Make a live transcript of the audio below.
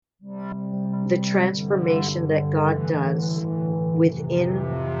the transformation that God does within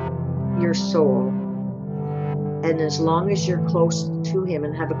your soul. And as long as you're close to him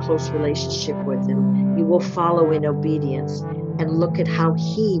and have a close relationship with him, you will follow in obedience and look at how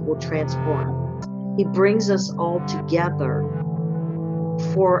he will transform. He brings us all together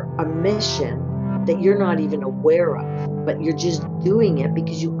for a mission that you're not even aware of, but you're just doing it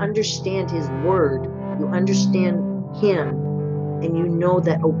because you understand his word, you understand him, and you know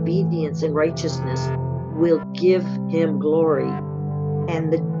that obedience and righteousness will give him glory.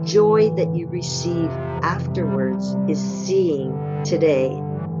 And the joy that you receive afterwards is seeing today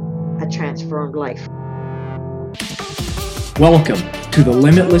a transformed life. Welcome to the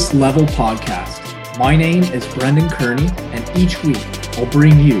Limitless Level Podcast. My name is Brendan Kearney, and each week I'll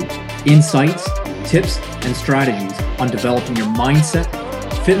bring you insights, tips, and strategies on developing your mindset,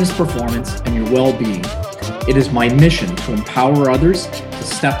 fitness performance, and your well-being. It is my mission to empower others to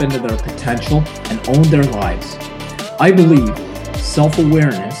step into their potential and own their lives. I believe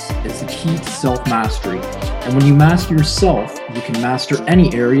self-awareness is the key to self-mastery, and when you master yourself, you can master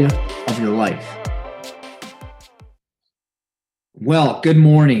any area of your life. Well, good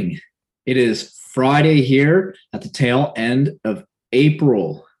morning. It is Friday here at the tail end of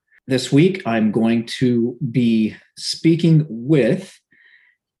April. This week, I'm going to be speaking with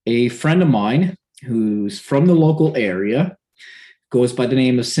a friend of mine who's from the local area, goes by the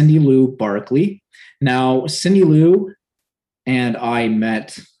name of Cindy Lou Barkley. Now, Cindy Lou and I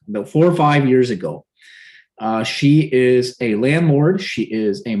met about 4 or 5 years ago. She is a landlord. She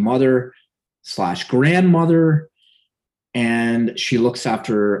is a mother / grandmother, and she looks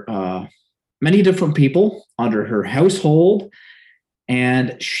after many different people under her household.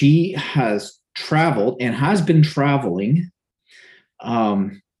 And she has traveled and has been traveling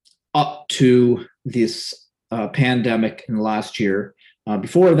up to this pandemic in the last year.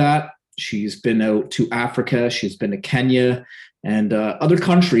 Before that, she's been out to Africa. She's been to Kenya and other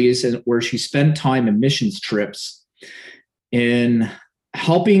countries where she spent time in missions trips in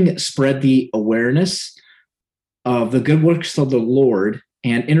helping spread the awareness of the good works of the Lord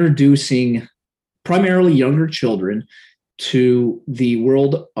and introducing primarily younger children to the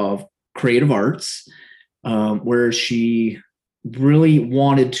world of creative arts, where she really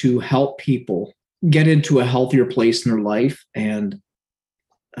wanted to help people get into a healthier place in their life, and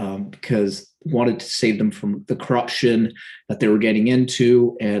because wanted to save them from the corruption that they were getting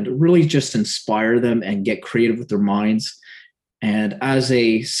into, and really just inspire them and get creative with their minds, and as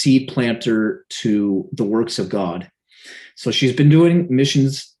a seed planter to the works of God. So she's been doing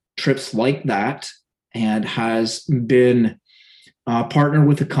missions trips like that, and has been partnered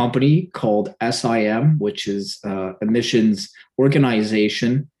with a company called SIM, which is a missions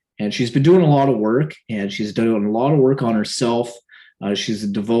organization. And she's been doing a lot of work, and she's doing a lot of work on herself. She's a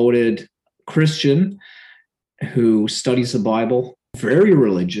devoted Christian who studies the Bible very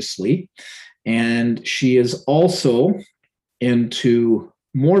religiously. And she is also into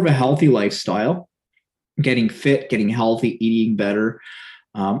more of a healthy lifestyle, getting fit, getting healthy, eating better,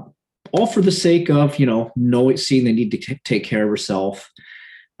 all for the sake of, seeing the need to take care of herself,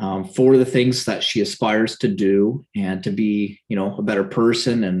 for the things that she aspires to do, and to be, a better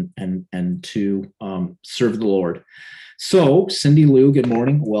person and to serve the Lord. So, Cindy Lou, good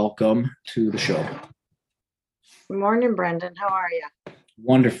morning. Welcome to the show. Good morning, Brendan. How are you?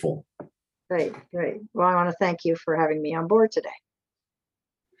 Wonderful. Great. Well, I want to thank you for having me on board today.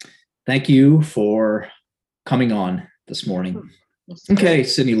 Thank you for coming on this morning. Okay,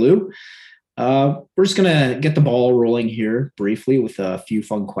 Cindy Lou, we're just going to get the ball rolling here briefly with a few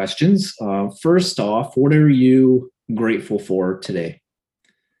fun questions. First off, what are you grateful for today?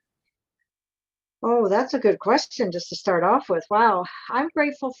 Oh, that's a good question just to start off with. Wow. I'm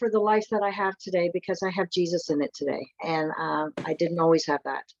grateful for the life that I have today because I have Jesus in it today. And I didn't always have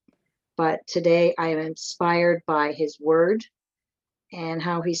that. But today I am inspired by his word and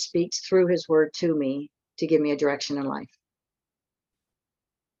how he speaks through his word to me to give me a direction in life.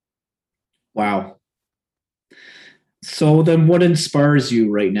 Wow. So then what inspires you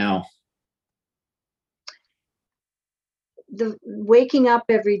right now? The waking up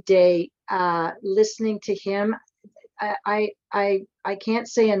every day, listening to him. I can't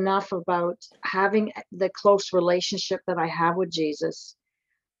say enough about having the close relationship that I have with Jesus,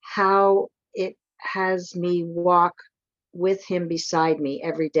 how it has me walk with him beside me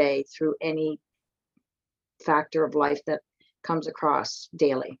every day through any factor of life that comes across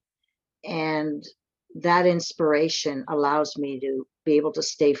daily. And that inspiration allows me to be able to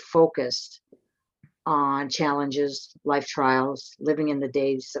stay focused on challenges, life trials, living in the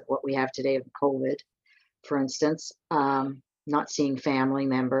days of what we have today of COVID, for instance, not seeing family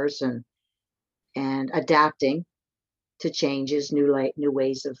members and and adapting to changes, new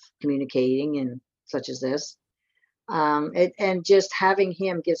ways of communicating, and such as this. And just having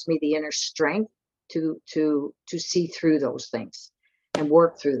him gives me the inner strength to see through those things and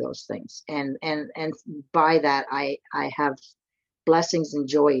work through those things. And by that, I have blessings and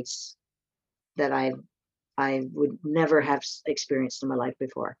joys that I would never have experienced in my life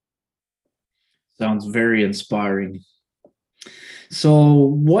before. Sounds very inspiring. So,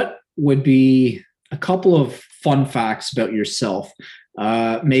 what would be a couple of fun facts about yourself?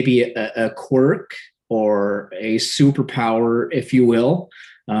 Maybe a quirk or a superpower, if you will,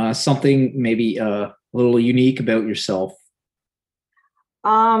 something maybe a little unique about yourself.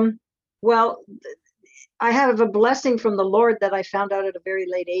 Well, I have a blessing from the Lord that I found out at a very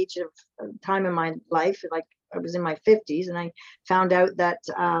late age of time in my life. Like I was in my 50s, and I found out that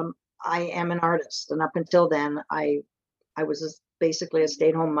I am an artist. And up until then, I was basically a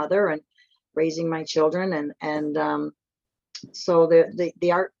stay-at-home mother and raising my children, and so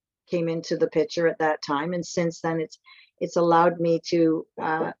the art came into the picture at that time. And since then, it's allowed me to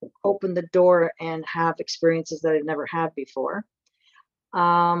open the door and have experiences that I've never had before.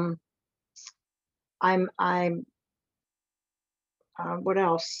 I'm what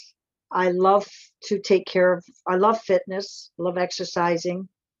else? I love to take care of. I love fitness. Love exercising,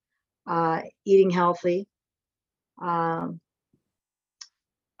 eating healthy. Um,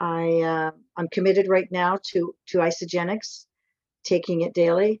 I'm committed right now to Isogenics, taking it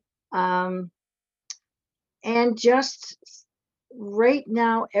daily, and just right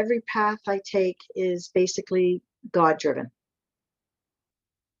now, every path I take is basically God driven.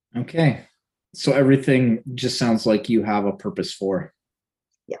 Okay. So everything just sounds like you have a purpose for.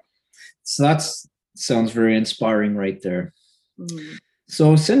 Yeah. So that's sounds very inspiring right there. Mm-hmm.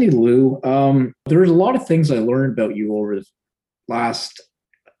 So Cindy Lou, there's a lot of things I learned about you over the last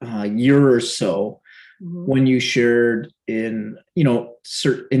year or so when you shared in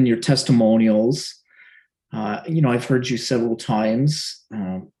in your testimonials. I've heard you several times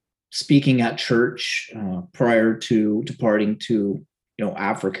speaking at church prior to departing to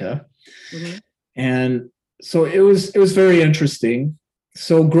Africa. Mm-hmm. And so it was very interesting.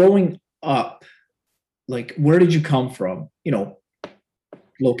 So growing up, like, where did you come from,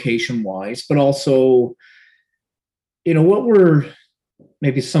 location wise, but also, what were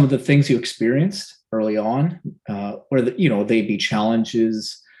maybe some of the things you experienced early on, where they'd be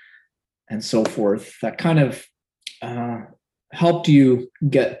challenges and so forth that kind of helped you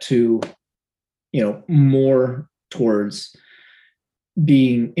get to, more towards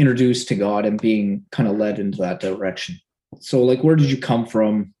being introduced to God and being kind of led into that direction. So, like, where did you come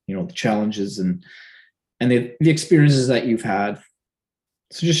from? The challenges and the experiences that you've had.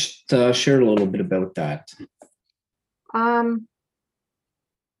 So, just share a little bit about that. Well,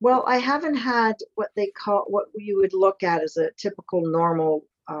 I haven't had what you would look at as a typical normal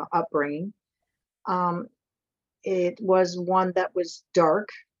upbringing. It was one that was dark,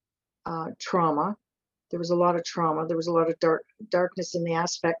 trauma. There was a lot of trauma. There was a lot of darkness in the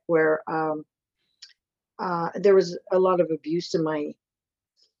aspect where there was a lot of abuse in my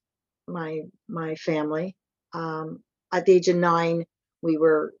family. At the age of 9, we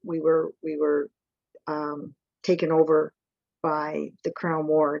were taken over by the Crown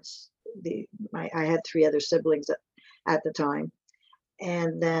Wards. I had 3 other siblings at the time,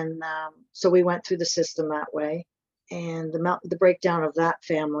 and then so we went through the system that way, and the breakdown of that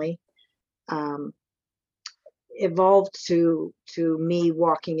family evolved to me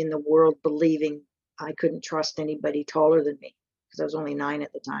walking in the world believing I couldn't trust anybody taller than me, because I was only 9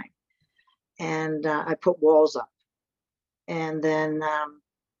 at the time, and I put walls up, and then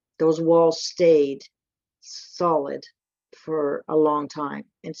those walls stayed solid for a long time,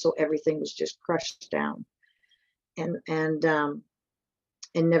 and so everything was just crushed down and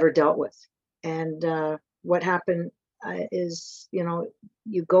never dealt with. And what happened is,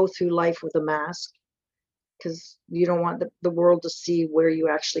 you go through life with a mask, because you don't want the world to see where you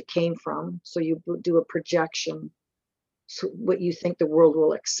actually came from, so you do a projection, so what you think the world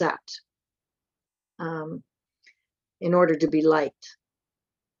will accept, in order to be liked.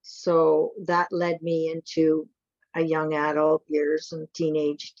 So that led me into a young adult years and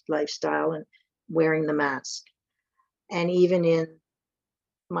teenage lifestyle and wearing the mask. And even in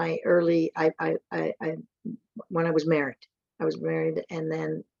my early, when I was married, and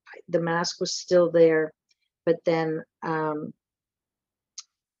then the mask was still there, but then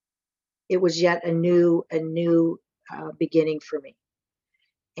it was yet a new beginning for me,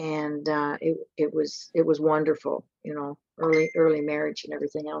 and it was wonderful. Early marriage and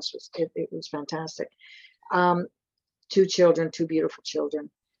everything else it was fantastic. 2 children, 2 beautiful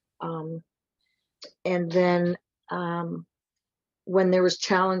children. And then when there was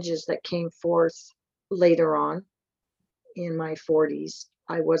challenges that came forth later on in my 40s,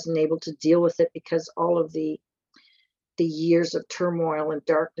 I wasn't able to deal with it because all of the years of turmoil and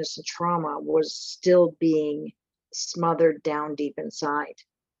darkness and trauma was still being smothered down deep inside,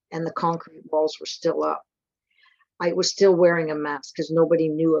 and the concrete walls were still up. I was still wearing a mask because nobody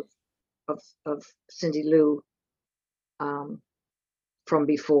knew of Cindy Lou from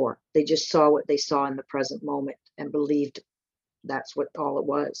before. They just saw what they saw in the present moment and believed that's what all it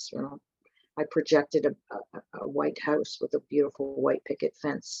was. You know, I projected a white house with a beautiful white picket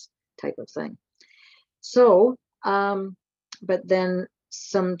fence type of thing. So, but then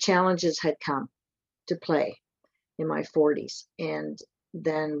some challenges had come to play in my 40s. And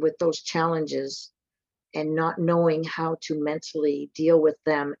then with those challenges and not knowing how to mentally deal with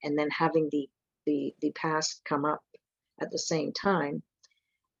them, and then having the past come up at the same time,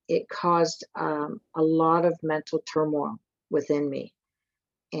 it caused a lot of mental turmoil within me.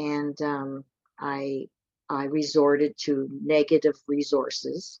 And I resorted to negative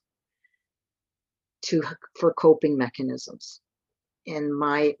resources for coping mechanisms. And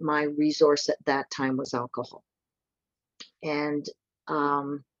my resource at that time was alcohol. And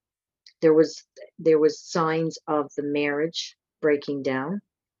there was signs of the marriage breaking down,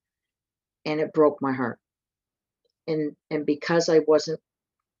 and it broke my heart. And because I wasn't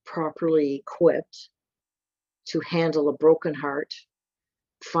properly equipped to handle a broken heart,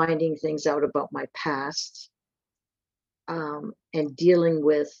 finding things out about my past, and dealing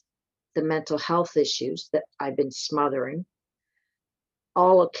with the mental health issues that I've been smothering,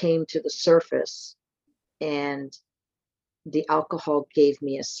 all came to the surface, and the alcohol gave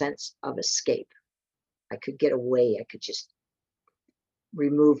me a sense of escape. I could get away. I could just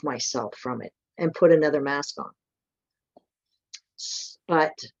remove myself from it and put another mask on.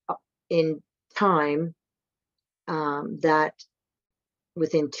 But in time, that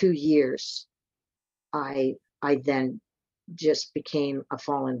within 2 years, I then just became a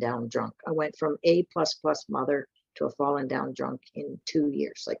fallen down drunk. I went from A++ mother to a fallen down drunk in 2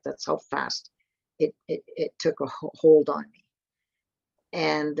 years. Like, that's how fast it took a hold on me.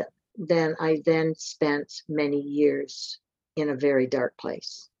 And then I spent many years in a very dark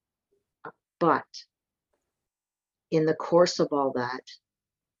place. But in the course of all that,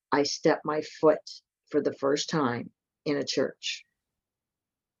 I stepped my foot for the first time in a church.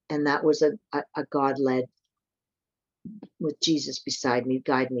 And that was a God-led, with Jesus beside me,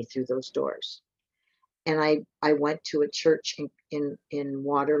 guide me through those doors. And I went to a church in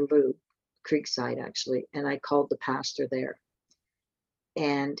Waterloo, Creekside actually, and I called the pastor there.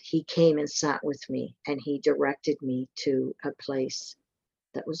 And he came and sat with me, and he directed me to a place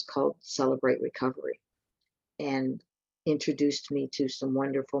that was called Celebrate Recovery, and introduced me to some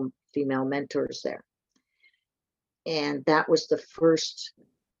wonderful female mentors there. And that was the first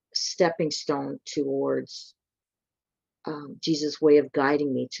stepping stone towards Jesus' way of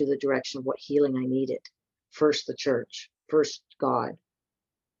guiding me to the direction of what healing I needed. First the church, first God,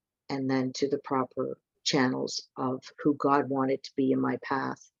 and then to the proper channels of who God wanted to be in my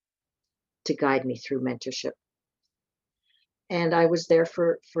path to guide me through mentorship. And I was there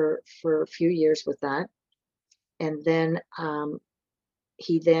for a few years with that. And then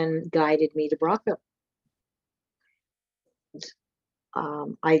he then guided me to Brockville.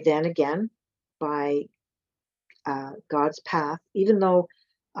 I then again, by God's path, even though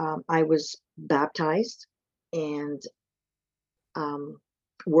I was baptized and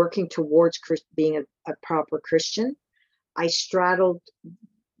working towards being a proper Christian, I straddled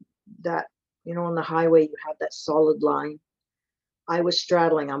that, you know, on the highway, you have that solid line. I was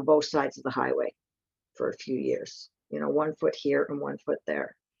straddling on both sides of the highway for a few years, you know, 1 foot here and 1 foot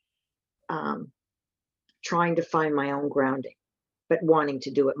there, trying to find my own grounding, but wanting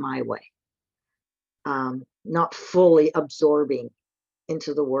to do it my way. Not fully absorbing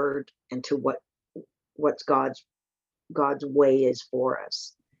into the word and to what's God's way is for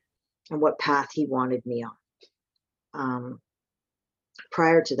us and what path he wanted me on.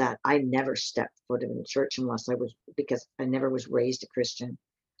 Prior to that, I never stepped foot in the church because I never was raised a Christian.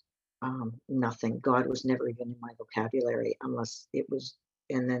 Nothing. God was never even in my vocabulary unless it was,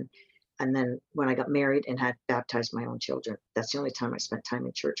 and then when I got married and had baptized my own children, that's the only time I spent time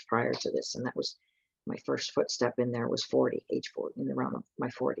in church prior to this. And that was my first footstep in there was age 40, in the realm of my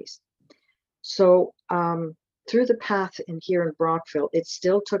 40s. So through the path in here in Brockville, it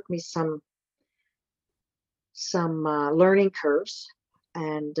still took me some learning curves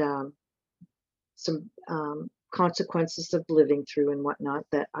and some consequences of living through and whatnot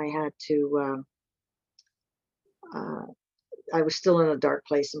that I had to. I was still in a dark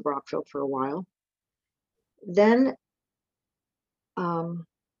place in Brockville for a while, Then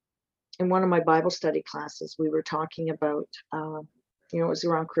in one of my Bible study classes, we were talking about, it was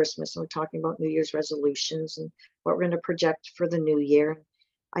around Christmas, and we're talking about New Year's resolutions and what we're going to project for the new year.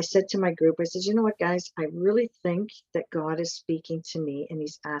 I said to my group, I said, you know what, guys, I really think that God is speaking to me and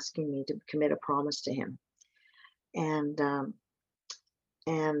he's asking me to commit a promise to him. And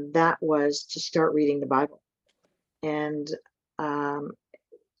that was to start reading the Bible. And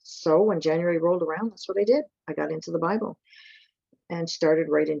so when January rolled around, that's what I did. I got into the Bible and started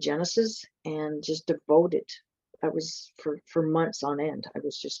right in Genesis and just devoted. I was for months on end. I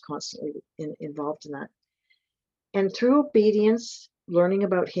was just constantly involved in that. And through obedience, learning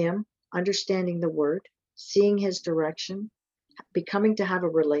about him, understanding the word, seeing his direction, becoming to have a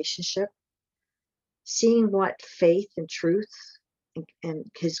relationship, seeing what faith and truth and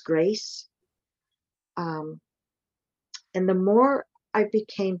his grace. And the more I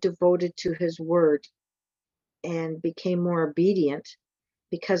became devoted to his word and became more obedient,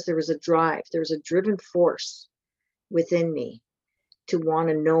 because there was a drive, there was a driven force within me to want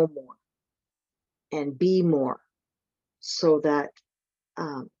to know more and be more, so that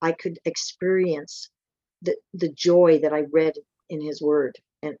I could experience the joy that I read in his word,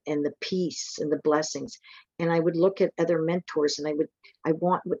 and the peace and the blessings. And I would look at other mentors, and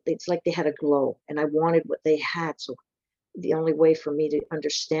it's like they had a glow, and I wanted what they had. So the only way for me to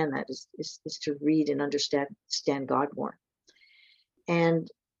understand that is to read and understand God more. And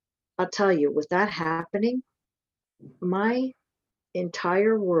I'll tell you, with that happening, my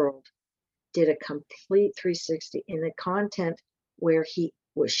entire world did a complete 360 in the content, where he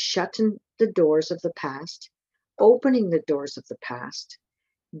was shutting the doors of the past, opening the doors of the past,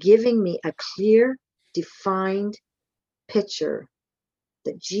 giving me a clear, defined picture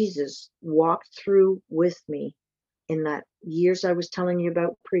that Jesus walked through with me in that years I was telling you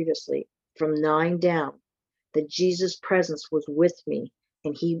about previously, from 9 down, that Jesus' presence was with me.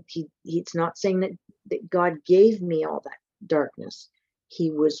 And it's not saying that God gave me all that darkness. He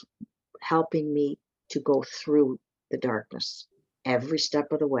was helping me to go through the darkness every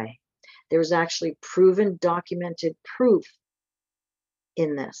step of the way. There was actually proven, documented proof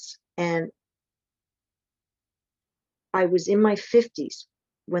in this. And I was in my 50s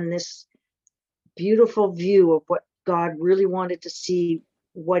when this beautiful view of what God really wanted to see,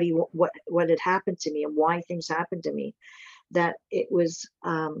 what had happened to me and why things happened to me, that it was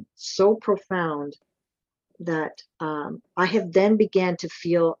so profound that I have then began to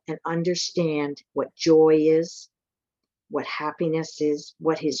feel and understand what joy is, what happiness is,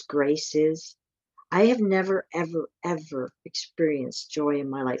 what his grace is. I have never, ever, ever experienced joy in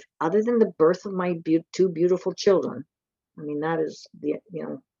my life, other than the birth of my 2 beautiful children. I mean, that is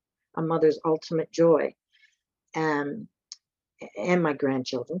a mother's ultimate joy, and my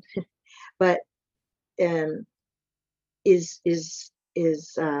grandchildren. But is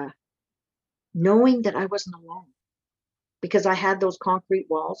knowing that I wasn't alone, because I had those concrete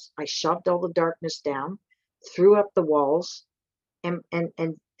walls. I shoved all the darkness down, threw up the walls, and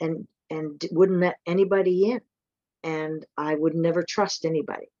wouldn't let anybody in, and I would never trust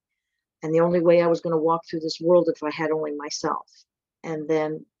anybody. And the only way I was going to walk through this world if I had only myself. And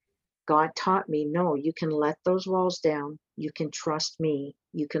then God taught me, no, you can let those walls down. You can trust me.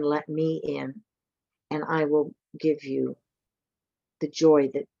 You can let me in, and I will give you the joy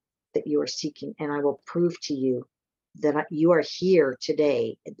that you are seeking. And I will prove to you that you are here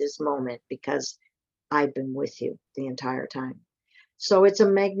today at this moment because I've been with you the entire time. So it's a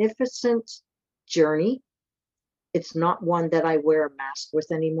magnificent journey. It's not one that I wear a mask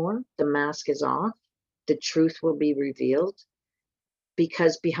with anymore. The mask is off. The truth will be revealed,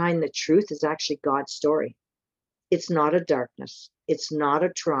 because behind the truth is actually God's story. It's not a darkness. It's not a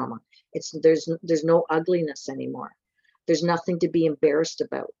trauma. There's no ugliness anymore. There's nothing to be embarrassed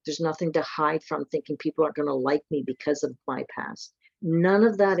about. There's nothing to hide from, thinking people aren't going to like me because of my past. None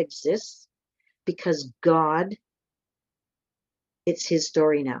of that exists, because God, it's his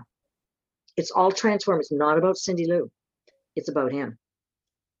story now. It's all transformed. It's not about Cindy Lou. It's about him,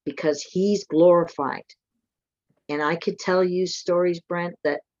 because he's glorified. And I could tell you stories, Brent,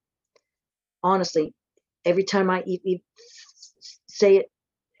 that honestly, every time I say it,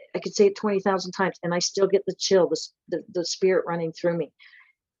 I could say it 20,000 times and I still get the chill, the spirit running through me,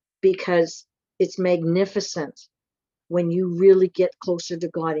 because it's magnificent when you really get closer to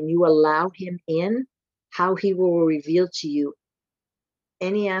God and you allow him in, how he will reveal to you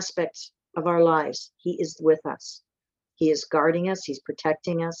any aspect of our lives. He is with us. He is guarding us. He's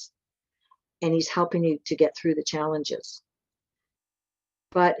protecting us. And he's helping you to get through the challenges.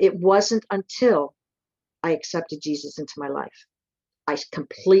 But it wasn't until I accepted Jesus into my life. I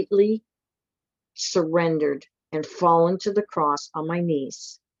completely surrendered and fallen to the cross on my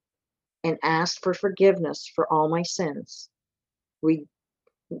knees and asked for forgiveness for all my sins,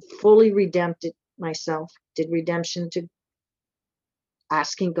 fully redeemed myself, did redemption to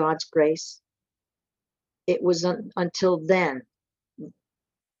asking God's grace, it was until then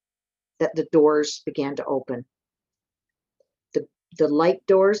that the doors began to open. The light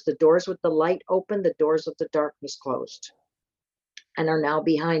doors, the doors with the light open, the doors of the darkness closed and are now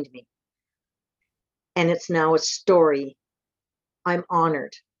behind me. And it's now a story. I'm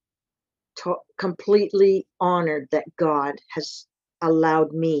honored, completely honored that God has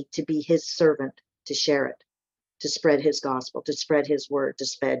allowed me to be his servant, to share it, to spread his gospel, to spread his word, to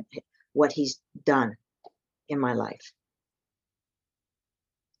spread what he's done in my life.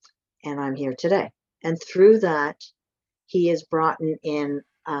 And I'm here today. And through that, he has brought in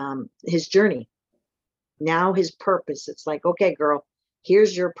his journey. Now his purpose, it's like, okay, girl,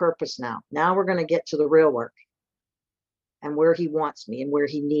 here's your purpose now. Now we're going to get to the real work and where he wants me and where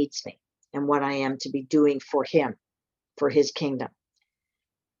he needs me and what I am to be doing for him, for his kingdom.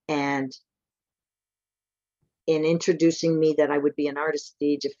 And in introducing me that I would be an artist at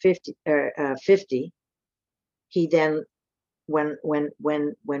the age of 50, he then, when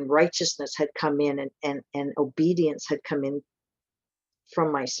righteousness had come in and obedience had come in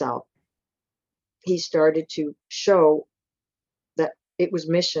from myself, he started to show that it was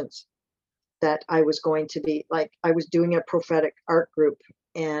missions, that I was going to be, like, I was doing a prophetic art group,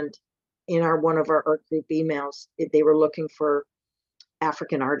 and in one of our art group emails, they were looking for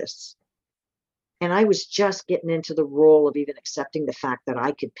African artists. And I was just getting into the role of even accepting the fact that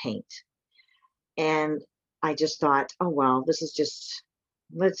I could paint. And I just thought, oh, well, this is just,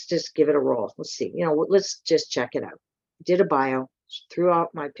 let's just give it a roll. Let's see, let's just check it out. Did a bio, threw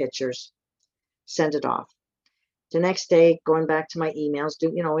out my pictures, sent it off. The next day, going back to my emails,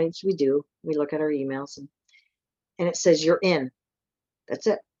 we look at our emails and it says, you're in. That's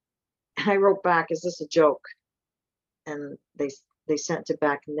it. And I wrote back, is this a joke? And they sent it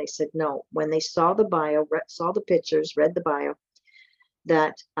back and they said, no, when they saw the bio, saw the pictures, read the bio,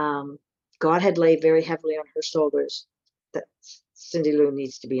 that God had laid very heavily on her shoulders that Cindy Lou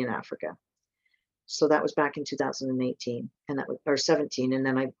needs to be in Africa. So that was back in 2018 or 17. And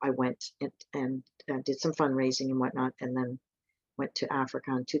then I went and did some fundraising and whatnot, and then went to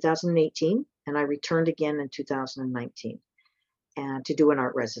Africa in 2018. And I returned again in 2019 and to do an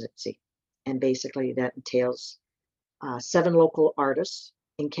art residency. And basically that entails 7 local artists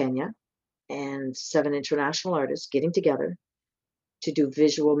in Kenya and 7 international artists getting together to do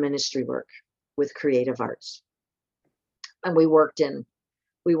visual ministry work with creative arts. And we went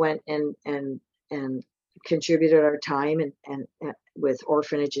and contributed our time and with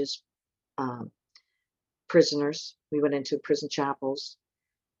orphanages, prisoners. We went into prison chapels.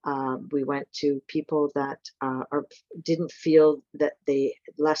 We went to people that didn't feel that they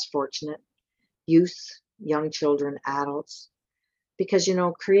less fortunate, youth, young children, adults, because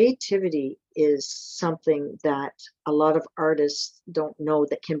creativity is something that a lot of artists don't know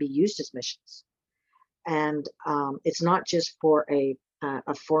that can be used as missions. And it's not just for a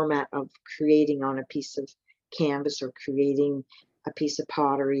format of creating on a piece of canvas or creating a piece of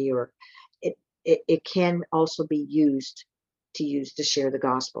pottery, or it can also be used to share the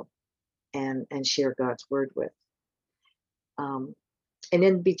gospel and share God's word with. And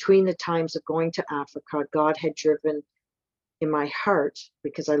in between the times of going to Africa, God had driven in my heart,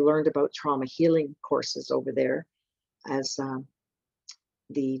 because I learned about trauma healing courses over there, as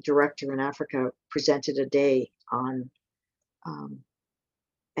the director in Africa presented a day on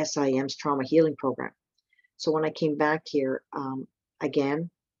SIM's trauma healing program. So when I came back here, again,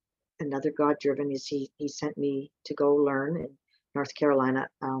 another God-driven is he sent me to go learn in North Carolina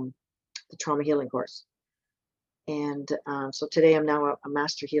the trauma healing course. And so today I'm now a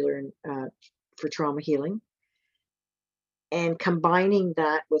master healer for trauma healing. And combining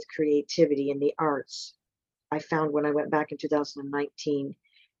that with creativity in the arts, I found when I went back in 2019,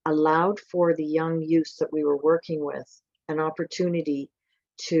 allowed for the young youth that we were working with an opportunity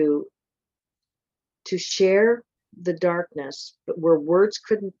to share the darkness, but where words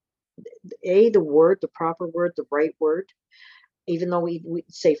couldn't, the proper word, the right word, even though we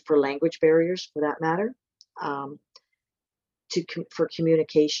say for language barriers for that matter, for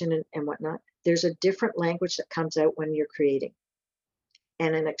communication and whatnot, there's a different language that comes out when you're creating,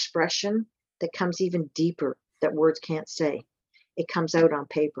 and an expression that comes even deeper that words can't say. It comes out on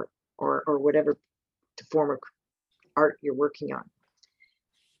paper or whatever the form of art you're working on.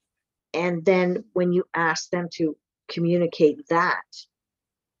 And then when you ask them to communicate that,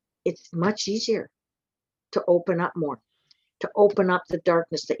 it's much easier to open up more. to open up the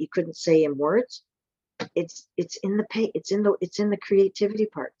darkness that you couldn't say in words. It's in the pay, it's in the creativity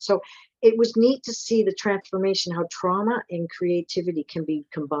part. So it was neat to see the transformation, how trauma and creativity can be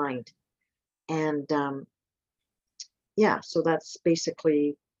combined. And yeah, so that's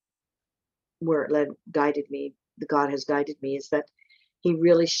basically where it guided me. The God has guided me, is that he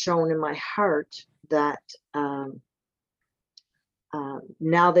really shone in my heart that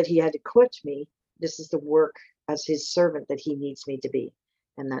now that he had equipped me, this is the work as his servant that he needs me to be,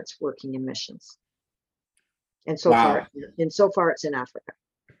 and that's working in missions. And so Wow. far it's in Africa.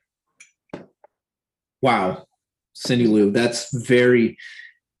 Wow. Cindy Lou, that's very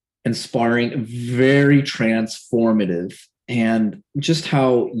inspiring, very transformative. And just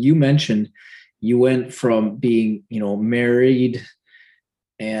how you mentioned you went from being, married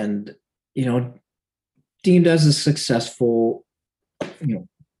and, deemed as a successful,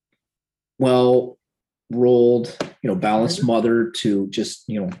 well-rolled, balanced mother to just,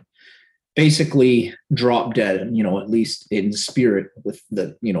 basically drop dead, at least in spirit, with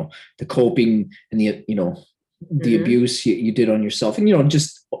the, the coping and the, the abuse you did on yourself. And,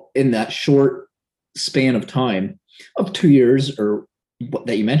 just in that short span of time of 2 years or what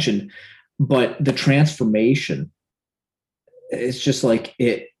that you mentioned, but the transformation, it's just like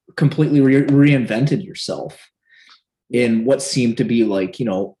it completely reinvented yourself in what seemed to be like,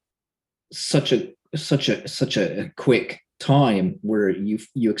 such a quick time where you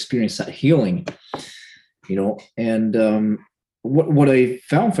experience that healing, and what I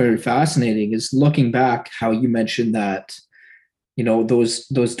found very fascinating is looking back how you mentioned that,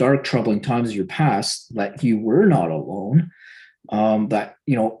 those dark, troubling times of your past, that you were not alone, that,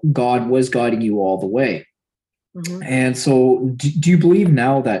 God was guiding you all the way. Mm-hmm. And so do you believe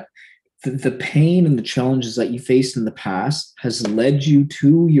now that the pain and the challenges that you faced in the past has led you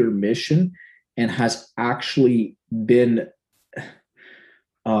to your mission and has actually been,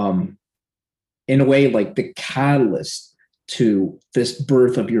 in a way, like the catalyst to this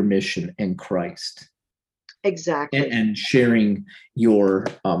birth of your mission in Christ? Exactly. And sharing your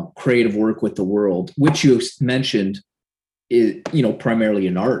creative work with the world, which you mentioned is, primarily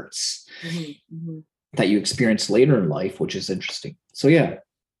in arts, that you experienced later in life, which is interesting. So yeah.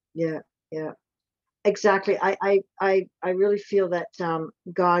 Exactly. I really feel that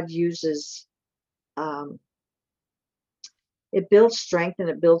God uses, it builds strength and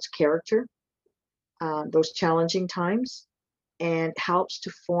it builds character, those challenging times, and helps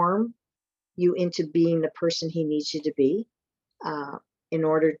to form you into being the person he needs you to be, in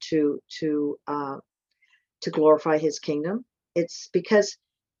order to glorify his kingdom. It's because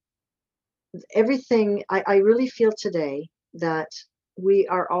everything, I really feel today that we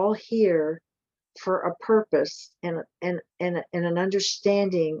are all here for a purpose and an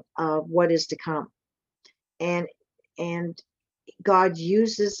understanding of what is to come. And God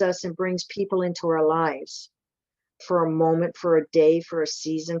uses us and brings people into our lives for a moment, for a day, for a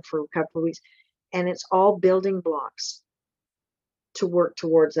season, for a couple of weeks. And it's all building blocks to work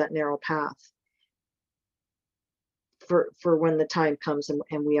towards that narrow path for when the time comes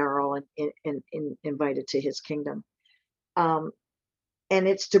and we are all invited to his kingdom. And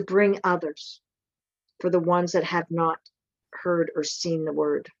it's to bring others, for the ones that have not heard or seen the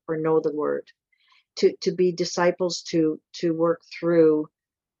word or know the word, to be disciples, to work through,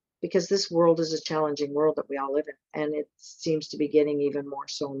 because this world is a challenging world that we all live in, and it seems to be getting even more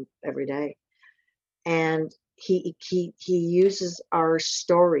so every day. And he uses our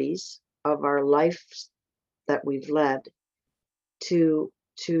stories of our lives that we've led to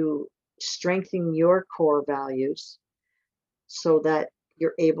strengthen your core values, so that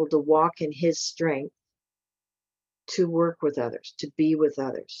you're able to walk in his strength, to work with others, to be with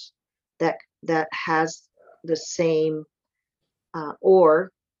others that has the same,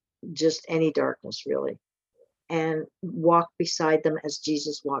 or just any darkness really, and walk beside them as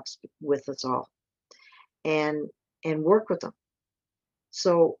Jesus walks with us all, and work with them.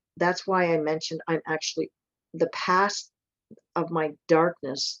 So that's why I mentioned, I'm actually, the past of my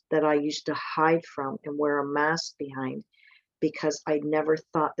darkness that I used to hide from and wear a mask behind, because I never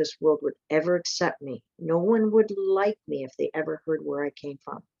thought this world would ever accept me. No one would like me if they ever heard where I came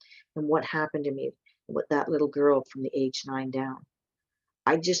from and what happened to me with that little girl from the age 9 down.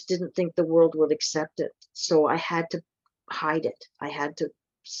 I just didn't think the world would accept it. So I had to hide it. I had to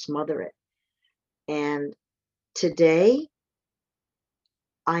smother it. And today,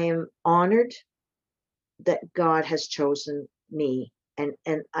 I am honored that God has chosen me, and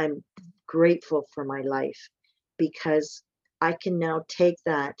I'm grateful for my life, because I can now take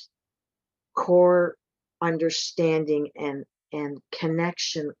that core understanding and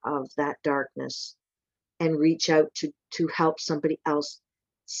connection of that darkness and reach out to help somebody else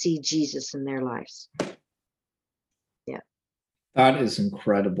see Jesus in their lives. Yeah. That is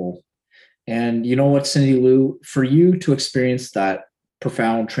incredible. And you know what, Cindy Lou, for you to experience that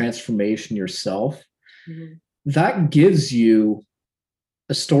profound transformation yourself, that gives you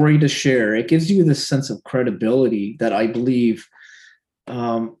a story to share. It gives you this sense of credibility that I believe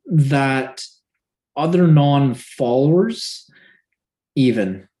that other non-followers,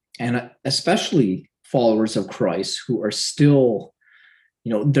 even, and especially followers of Christ who are still,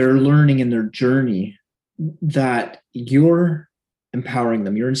 they're learning in their journey, that you're empowering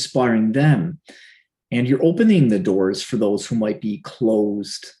them, you're inspiring them, and you're opening the doors for those who might be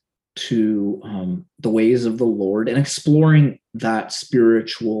closed to the ways of the Lord, and exploring that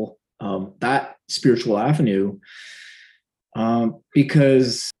spiritual avenue,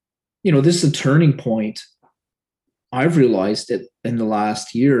 because this is a turning point. I've realized it in the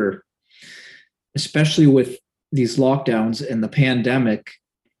last year, especially with these lockdowns and the pandemic.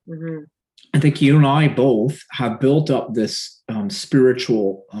 I think you and I both have built up this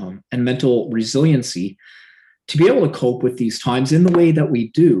spiritual and mental resiliency to be able to cope with these times in the way that we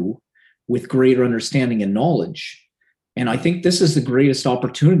do, with greater understanding and knowledge. And I think this is the greatest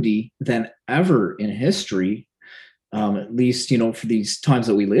opportunity than ever in history, at least, for these times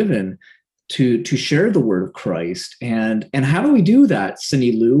that we live in, to share the word of Christ. And how do we do that,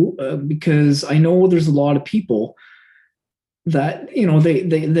 Cindy Lou? Because I know there's a lot of people that,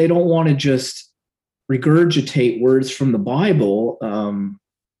 they don't want to just regurgitate words from the Bible.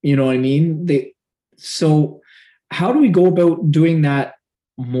 You know what I mean? So how do we go about doing that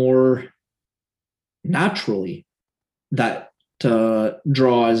more naturally, that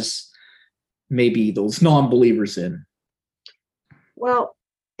draws maybe those non-believers in? Well,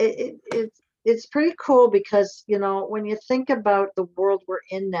 it's pretty cool because, when you think about the world we're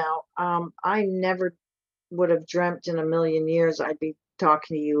in now, I never would have dreamt in a million years I'd be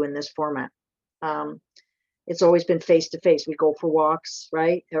talking to you in this format. It's always been face to face. We go for walks,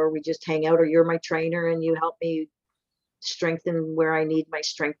 right? Or we just hang out, or you're my trainer and you help me strengthen where I need my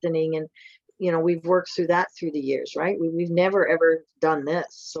strengthening. And, we've worked through that through the years, right? We've never ever done this.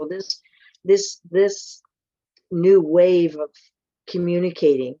 So this new wave of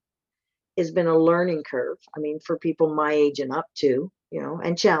communicating has been a learning curve. I mean, for people my age and up to,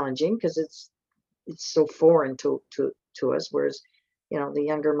 and challenging, because it's so foreign to us, whereas the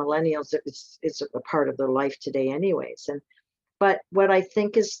younger millennials, it's a part of their life today anyways. But what I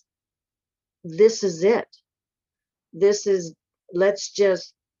think is, this is it. Let's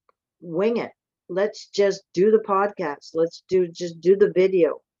just wing it. Let's just do the podcast. Let's just do the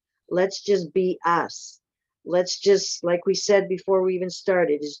video. Let's just be us. Let's just, like we said before we even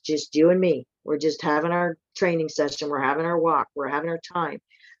started, it's just you and me. We're just having our training session. We're having our walk. We're having our time.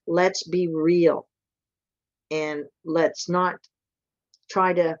 Let's be real. And let's not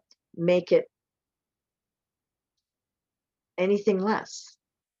try to make it anything less.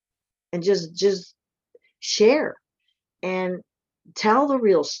 And just share and tell the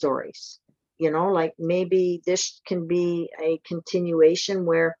real stories. Like maybe this can be a continuation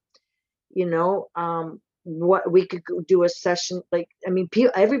where, what we could do a session, like,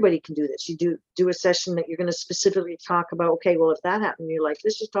 everybody can do this. You do a session that you're going to specifically talk about, okay, well, if that happened in your life,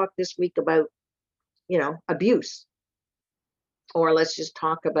 let's just talk this week about, abuse, or let's just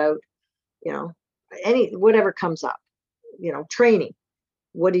talk about, whatever comes up, training.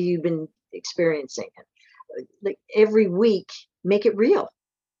 What have you been experiencing? Like every week, make it real,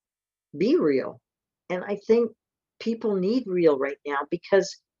 be real. And I think people need real right now,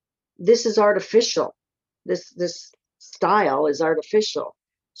 because this is artificial. This style is artificial.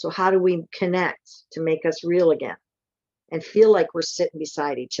 So how do we connect to make us real again and feel like we're sitting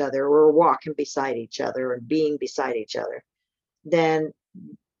beside each other, or we're walking beside each other, and being beside each other, than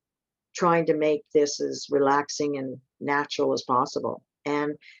trying to make this as relaxing and natural as possible,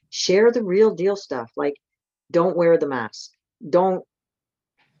 and share the real deal stuff. Like, don't wear the mask. Don't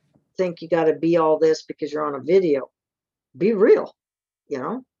think you got to be all this because you're on a video. Be real,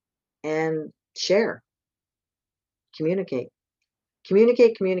 and share. Communicate.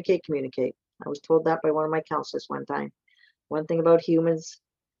 I was told that by one of my counselors one time. One thing about humans,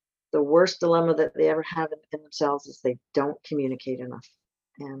 the worst dilemma that they ever have in themselves is they don't communicate enough.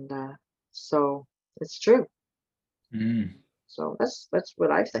 And so it's true. So that's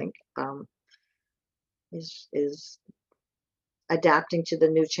what I think, is adapting to the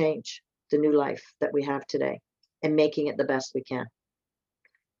new change, the new life that we have today, and making it the best we can.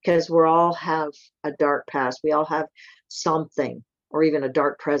 Because we all have a dark past. We all have something, or even a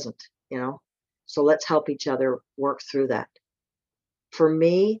dark present, So let's help each other work through that. For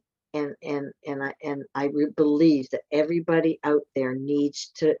me, And I believe that everybody out there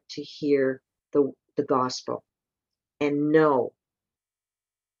needs to hear the gospel and know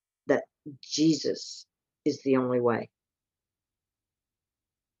that Jesus is the only way.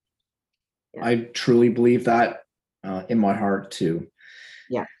 Yeah. I truly believe that in my heart too.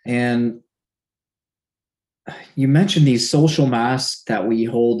 Yeah. And you mentioned these social masks that we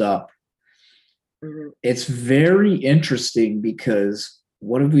hold up. Mm-hmm. It's very interesting because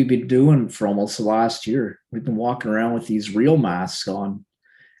what have we been doing for almost the last year? We've been walking around with these real masks on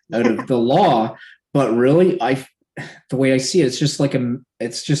out of the law, but really, the way I see it, it's just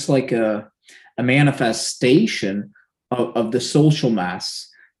like a manifestation of the social masks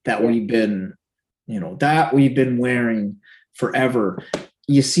that we've been, that we've been wearing forever.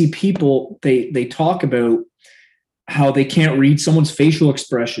 You see people, they talk about how they can't read someone's facial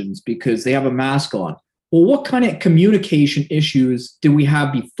expressions because they have a mask on. Well, what kind of communication issues did we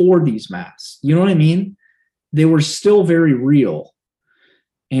have before these masks? You know what I mean? They were still very real.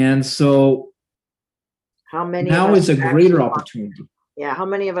 And so how many now is a greater opportunity. Yeah. How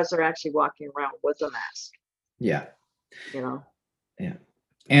many of us are actually walking around with a mask? Yeah. Yeah.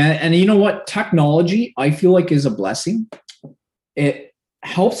 And you know what? Technology, I feel like, is a blessing. It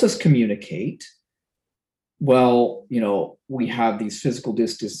helps us communicate. Well, we have these physical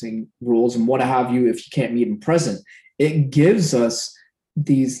distancing rules and what have you if you can't meet in present. It gives us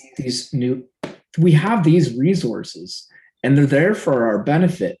these new, we have these resources and they're there for our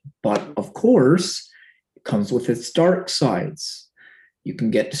benefit. But of course, it comes with its dark sides. You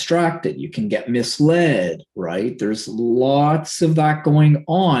can get distracted, you can get misled, right? There's lots of that going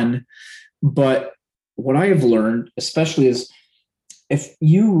on. But what I have learned, especially, is if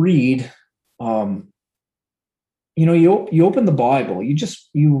you read, you open the Bible,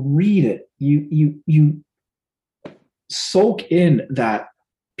 you read it, you soak in that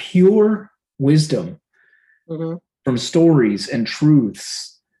pure wisdom from stories and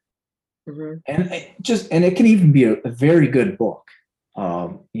truths, and it can even be a very good book.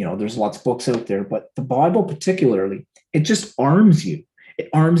 There's lots of books out there, but the Bible particularly, it just arms you. It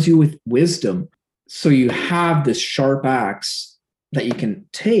arms you with wisdom, so you have this sharp axe that you can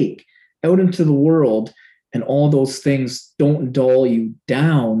take out into the world. And all those things don't dull you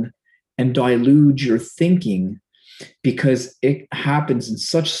down and dilute your thinking, because it happens in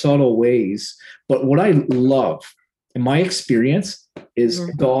such subtle ways. But what I love in my experience is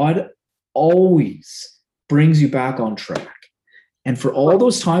God always brings you back on track. And for all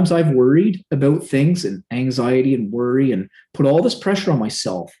those times I've worried about things and anxiety and worry and put all this pressure on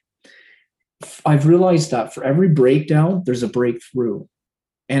myself, I've realized that for every breakdown, there's a breakthrough.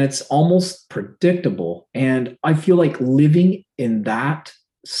 And it's almost predictable. And I feel like living in that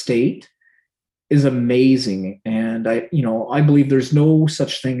state is amazing. And I believe there's no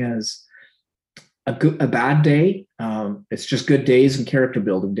such thing as a bad day. It's just good days and character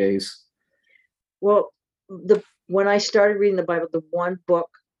building days. Well, when I started reading the Bible, the one book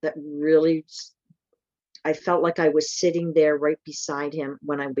that really, I felt like I was sitting there right beside him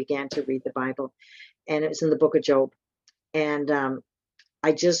when I began to read the Bible, and it was in the book of Job. And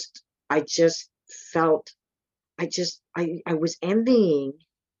I felt, I was envying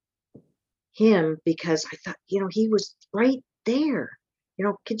him because I thought, he was right there.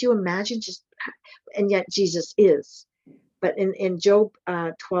 Could you imagine and yet Jesus is. But in Job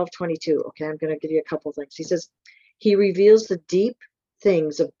 12:22, okay, I'm going to give you a couple things. He says, he reveals the deep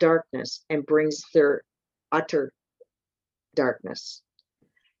things of darkness and brings their utter darkness.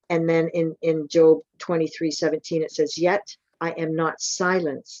 And then in Job 23:17, it says, yet I am not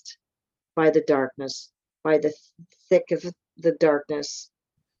silenced by the darkness, by the thick of the darkness,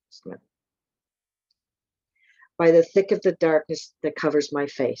 by the thick of the darkness that covers my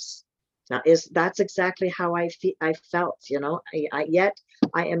face. Now, that's exactly how I felt, yet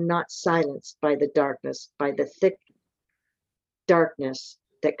I am not silenced by the darkness, by the thick darkness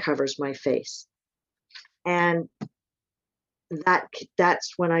that covers my face. And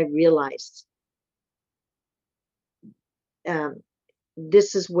that's when I realized,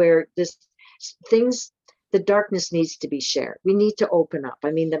 this is where the darkness needs to be shared. We need to open up.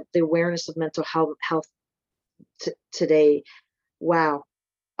 I mean, the awareness of mental health today. Wow.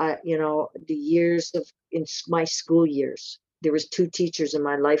 The years in my school years, there was 2 teachers in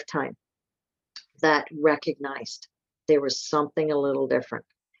my lifetime that recognized there was something a little different.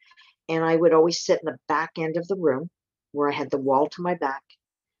 And I would always sit in the back end of the room where I had the wall to my back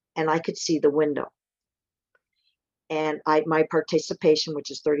and I could see the window. And my participation, which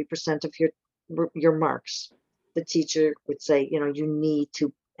is 30% of your marks, the teacher would say, you need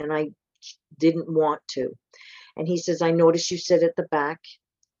to, and I didn't want to. And he says, I notice you sit at the back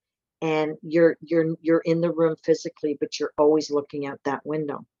and you're in the room physically, but you're always looking out that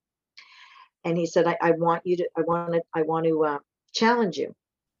window. And he said, I want to challenge you.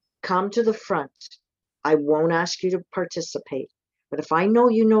 Come to the front. I won't ask you to participate, but if I know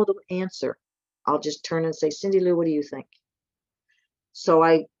you know the answer, I'll just turn and say, Cindy Lou, what do you think? So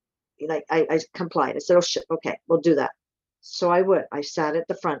I complied. I said, oh shit, okay, we'll do that. So I sat at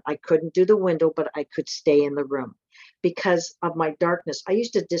the front. I couldn't do the window, but I could stay in the room because of my darkness. I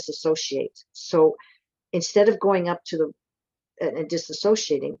used to disassociate. So instead of going up to the and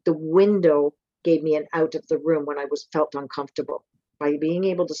disassociating, the window gave me an out of the room when I felt uncomfortable. By being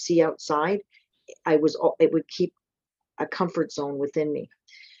able to see outside, it would keep a comfort zone within me.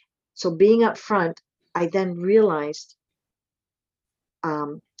 So being up front, I then realized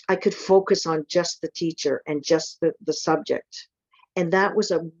I could focus on just the teacher and just the subject. And that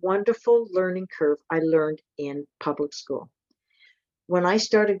was a wonderful learning curve I learned in public school. When I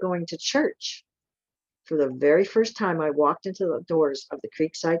started going to church, for the very first time I walked into the doors of the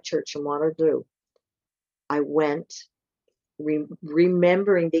Creekside Church in Waterloo, I went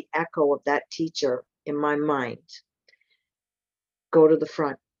remembering the echo of that teacher in my mind. Go to the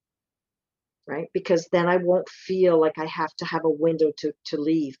front, right? Because then I won't feel like I have to have a window to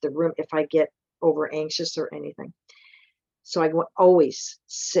leave the room if I get over anxious or anything. So I will always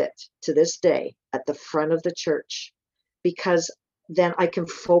sit to this day at the front of the church, because then I can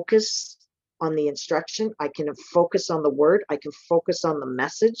focus on the instruction. I can focus on the word. I can focus on the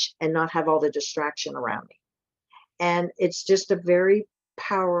message and not have all the distraction around me. And it's just a very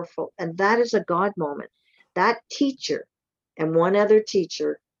powerful, and that is a God moment. That teacher and one other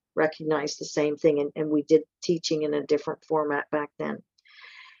teacher recognized the same thing. And we did teaching in a different format back then.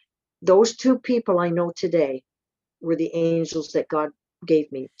 Those two people I know today were the angels that God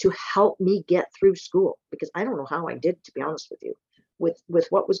gave me to help me get through school, because I don't know how I did, to be honest with you, with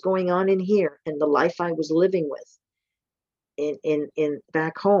what was going on in here and the life I was living with in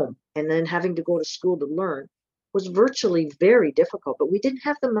back home, and then having to go to school to learn was virtually very difficult. But we didn't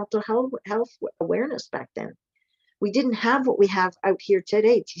have the mental health awareness back then. We didn't have what we have out here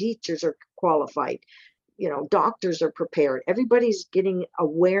today. Teachers are qualified, doctors are prepared. Everybody's getting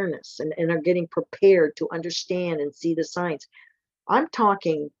awareness and are getting prepared to understand and see the signs. I'm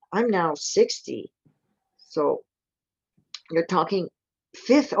now 60. So you're talking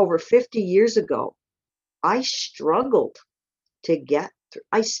over 50 years ago, I struggled to get through.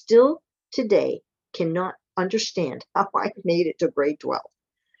 I still today cannot understand how I made it to grade 12.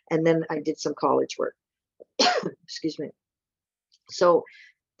 And then I did some college work. Excuse me. So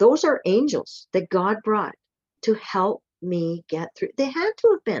those are angels that God brought to help me get through. They had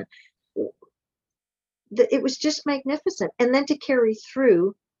to have been. It was just magnificent. And then to carry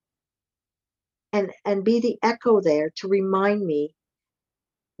through and be the echo there to remind me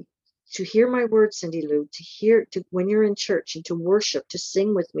to hear my words, Cindy Lou, to when you're in church and to worship, to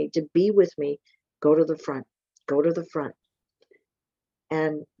sing with me, to be with me, go to the front, go to the front.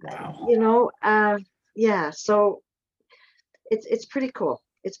 And, wow. Yeah, so it's pretty cool.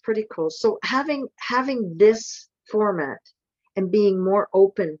 It's pretty cool. So having this format and being more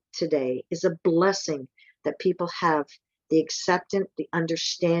open today is a blessing, that people have the acceptance, the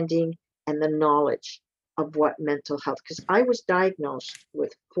understanding, and the knowledge of what mental health. Because I was diagnosed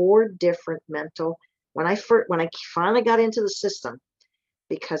with 4 different mental, when I finally got into the system,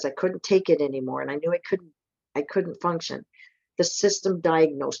 because I couldn't take it anymore and I knew I couldn't function. The system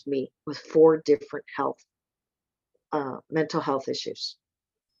diagnosed me with 4 different mental health issues.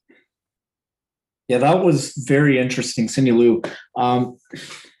 Yeah, that was very interesting, Cindy Lou.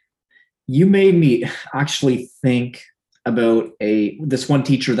 You made me actually think about this one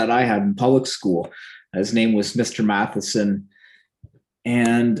teacher that I had in public school. His name was Mr. Matheson.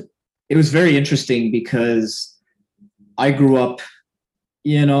 And it was very interesting because I grew up,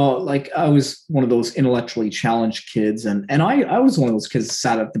 I was one of those intellectually challenged kids. And I was one of those kids that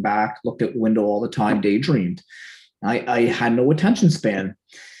sat at the back, looked out the window all the time, daydreamed. I had no attention span.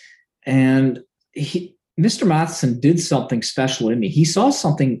 And Mr. Matheson did something special in me. He saw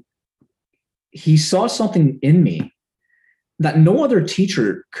something in me that no other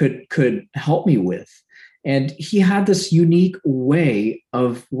teacher could help me with. And he had this unique way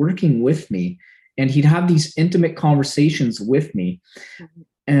of working with me, and he'd have these intimate conversations with me.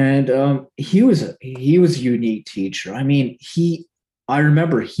 And he was a unique teacher. I mean, I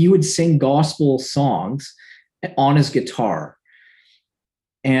remember he would sing gospel songs on his guitar,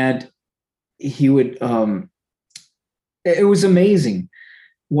 and he would, it was amazing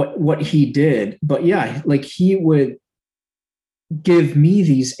what he did. But yeah, like he would give me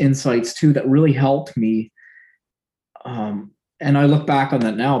these insights too that really helped me and I look back on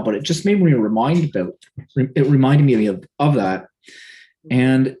that now, but it just made me it reminded me of that.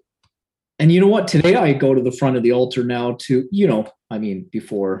 And you know what? Today I go to the front of the altar now to, I mean,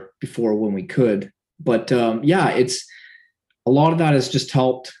 before when we could, but yeah, it's a lot of that has just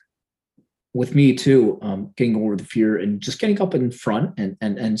helped with me too, getting over the fear and just getting up in front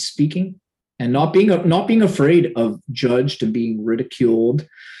and speaking and not being afraid of judged and being ridiculed,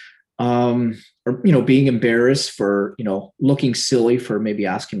 or being embarrassed for looking silly for maybe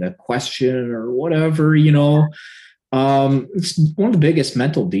asking a question or whatever. It's one of the biggest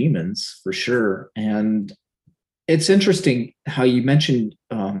mental demons for sure. And it's interesting how you mentioned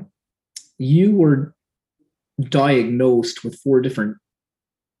you were diagnosed with 4 different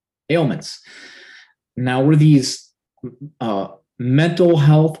ailments. Now, were these mental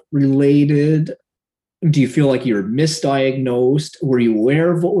health related? Do you feel like you were misdiagnosed? Were you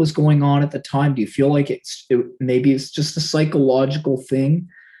aware of what was going on at the time? Do you feel like maybe it's just a psychological thing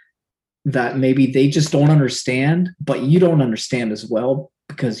that maybe they just don't understand, but you don't understand as well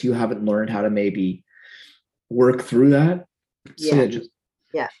because you haven't learned how to maybe work through that?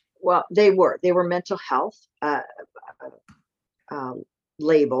 Yeah. Well, they were mental health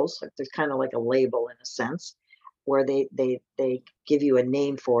labels. There's kind of like a label in a sense where they give you a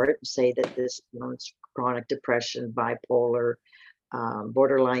name for it and say that this, it's chronic depression, bipolar,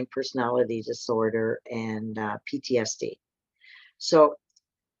 borderline personality disorder, and PTSD. So,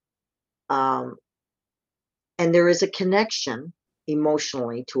 and there is a connection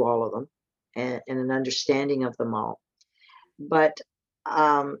emotionally to all of them and an understanding of them all. But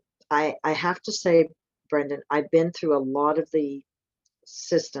I have to say, Brendan, I've been through a lot of the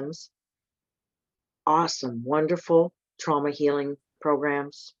systems, awesome, wonderful trauma healing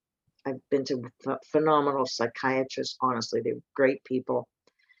programs. I've been to phenomenal psychiatrists. Honestly, they're great people.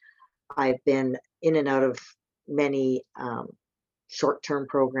 I've been in and out of many short-term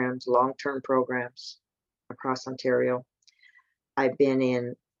programs, long-term programs across Ontario. I've been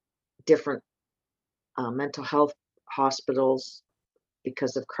in different mental health hospitals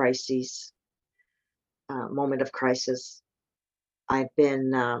because of crises, moment of crisis. I've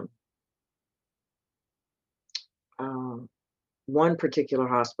been one particular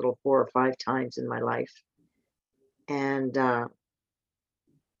hospital 4 or 5 times in my life, and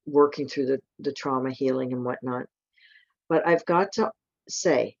working through the trauma healing and whatnot. But I've got to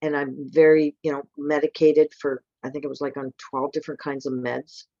say, and I'm very, medicated for, I think it was like on 12 different kinds of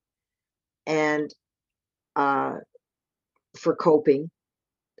meds, and for coping,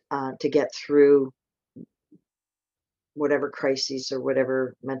 to get through whatever crises or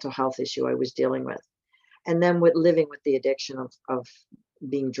whatever mental health issue I was dealing with. And then with living with the addiction of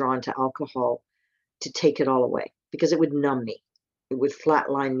being drawn to alcohol, to take it all away, because it would numb me. It would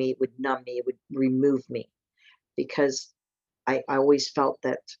flatline me. It would numb me. It would remove me, because I always felt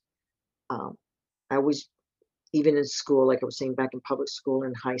that I always, even in school, like I was saying, back in public school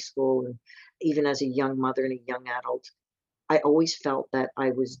and high school, and even as a young mother and a young adult, I always felt that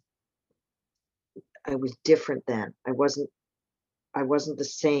I was different then. I wasn't the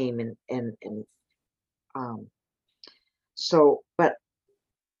same, and so, but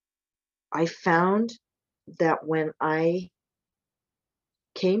I found that when I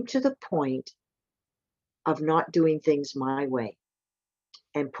came to the point of not doing things my way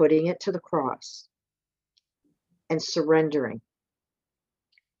and putting it to the cross and surrendering,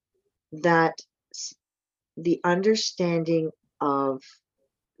 that the understanding of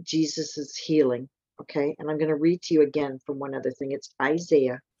Jesus's healing, okay, and I'm going to read to you again from one other thing. It's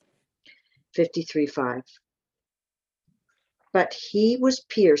Isaiah 53:5. But he was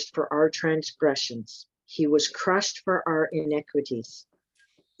pierced for our transgressions. He was crushed for our iniquities.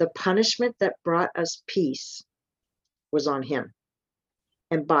 The punishment that brought us peace was on him,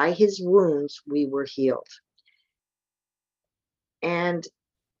 and by his wounds we were healed. And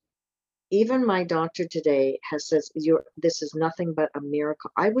even my doctor today has said, this is nothing but a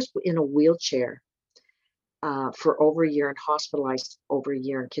miracle. I was in a wheelchair for over a year and hospitalized over a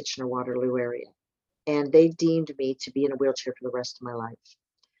year in Kitchener-Waterloo area. And they deemed me to be in a wheelchair for the rest of my life,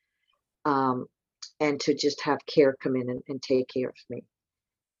 and to just have care come in and take care of me.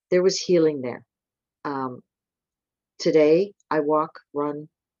 There was healing there. Today, I walk, run.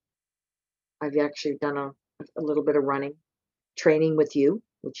 I've actually done a little bit of running, training with you,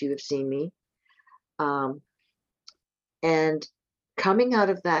 which you have seen me. And coming out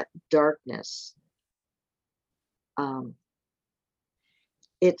of that darkness,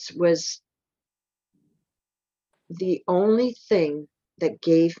 it was the only thing that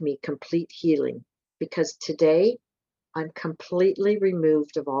gave me complete healing, because today I'm completely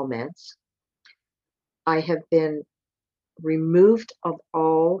removed of all meds. I have been removed of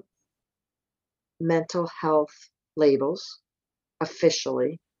all mental health labels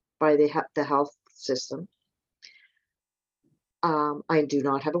officially by the health system. I do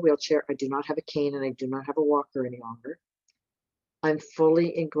not have a wheelchair. I do not have a cane, and I do not have a walker any longer. I'm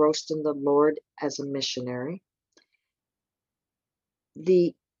fully engrossed in the Lord as a missionary.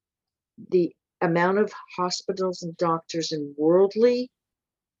 The amount of hospitals and doctors and worldly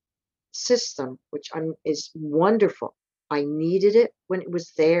system, which is wonderful. I needed it when it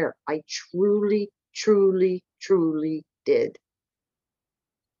was there. I truly, truly, truly did.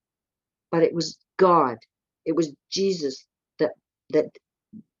 But it was God. It was Jesus that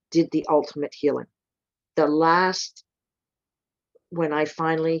did the ultimate healing. The last, when I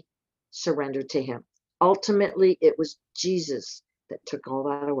finally surrendered to him. Ultimately, it was Jesus that took all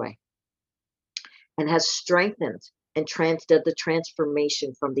that away and has strengthened and did the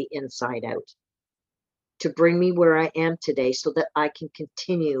transformation from the inside out to bring me where I am today so that I can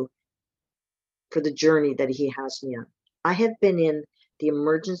continue for the journey that he has me on. I have been in the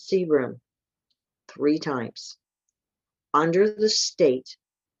emergency room 3 times under the state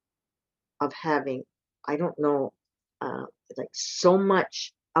of having, I don't know, like so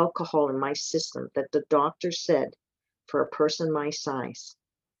much alcohol in my system that the doctor said for a person my size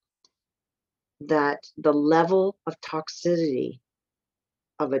that the level of toxicity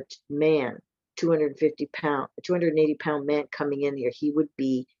of a man, 280 pound man coming in here, he would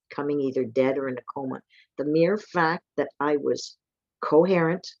be coming either dead or in a coma. The mere fact that I was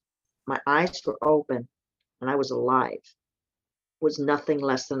coherent, my eyes were open, and I was alive was nothing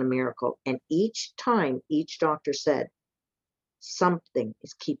less than a miracle. And each time, each doctor said, something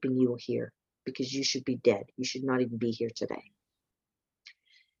is keeping you here because you should be dead. You should not even be here today.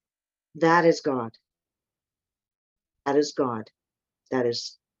 That is God. That is God. That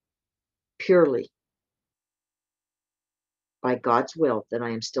is purely by God's will that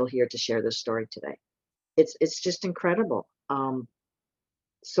I am still here to share this story today. It's just incredible.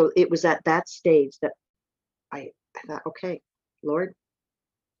 So it was at that stage that I thought, okay, Lord,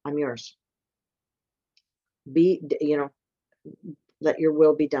 I'm yours. Let your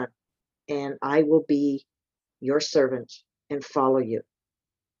will be done, and I will be your servant and follow you.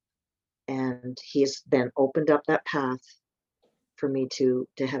 And he has then opened up that path for me to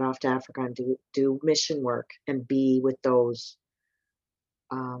head off to Africa and do mission work and be with those.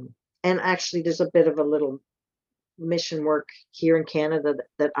 And actually, there's a bit of a little mission work here in Canada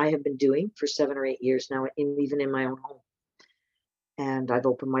that I have been doing for 7 or 8 years now, even in my own home. And I've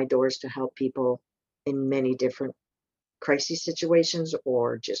opened my doors to help people in many different crisis situations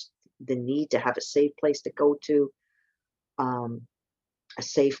or just the need to have a safe place to go to, a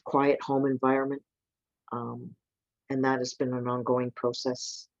safe, quiet home environment. And that has been an ongoing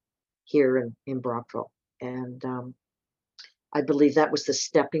process here in Brockville. And I believe that was the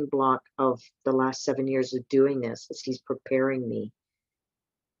stepping block of the last 7 years of doing this, as he's preparing me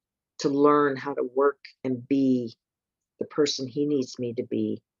to learn how to work and be the person he needs me to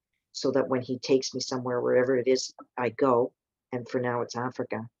be, so that when he takes me somewhere, wherever it is I go, and for now it's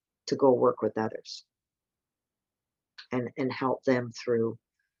Africa, to go work with others and help them through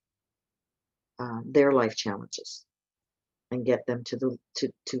their life challenges and get them to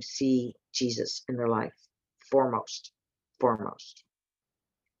see Jesus in their life foremost.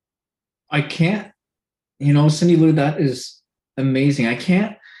 I can't, Cindy Lou, that is amazing. I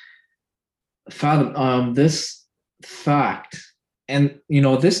can't fathom this fact. And,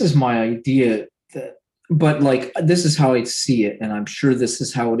 this is my idea but like, this is how I see it. And I'm sure this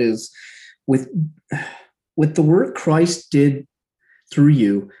is how it is with the work Christ did through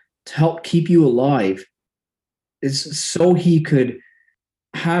you to help keep you alive, is so he could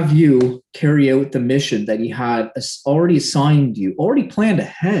have you carry out the mission that he had already assigned you, already planned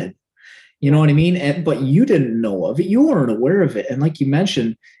ahead. You know what I mean? But you didn't know of it. You weren't aware of it. And like you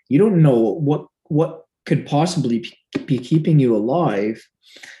mentioned, you don't know what could possibly be keeping you alive.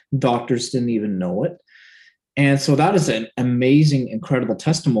 Doctors didn't even know it. And so that is an amazing, incredible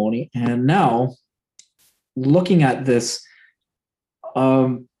testimony. And now looking at this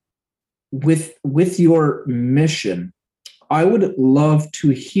with your mission, I would love to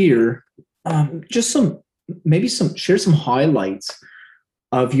hear just share some highlights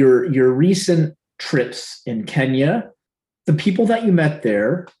of your recent trips in Kenya, the people that you met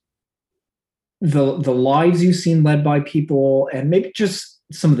there, the lives you've seen led by people, and maybe just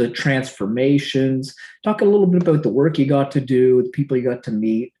some of the transformations. Talk a little bit about the work you got to do, the people you got to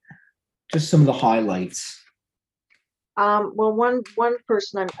meet, just some of the highlights. Well, one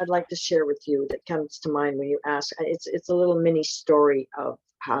person I'd like to share with you that comes to mind when you ask, it's a little mini story of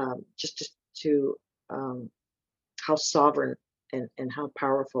just to how sovereign and how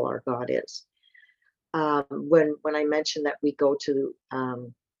powerful our God is. When I mentioned that we go to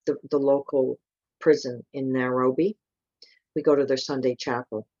the local prison in Nairobi, we go to their Sunday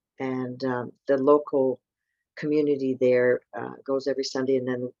chapel, and the local community there goes every Sunday, and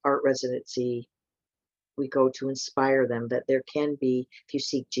then art residency we go to inspire them that there can be, if you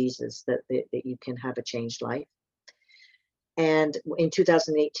seek Jesus, that you can have a changed life. And in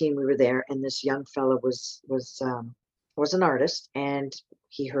 2018, we were there, and this young fellow was an artist, and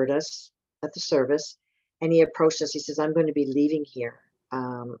he heard us at the service, and he approached us. He says, "I'm going to be leaving here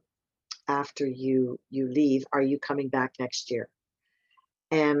after you leave. Are you coming back next year?"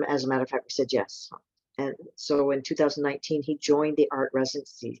 And as a matter of fact, we said yes. And so in 2019, he joined the art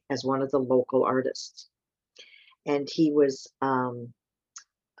residency as one of the local artists. And he was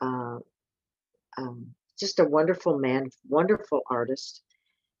just a wonderful man, wonderful artist.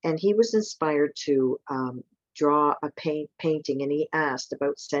 And he was inspired to draw a painting, and he asked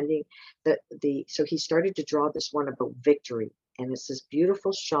about sending so he started to draw this one about victory. And it's this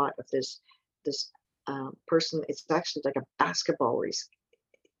beautiful shot of this person. It's actually like a basketball where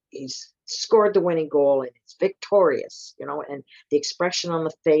he's scored the winning goal and it's victorious, and the expression on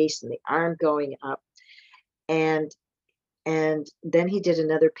the face and the arm going up. And then he did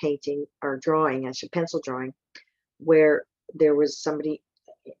another painting or drawing, actually pencil drawing, where there was somebody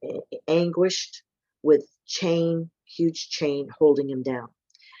anguished with huge chain holding him down.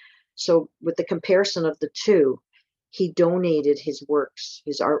 So with the comparison of the two, he donated his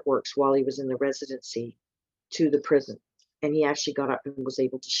artworks while he was in the residency to the prison. And he actually got up and was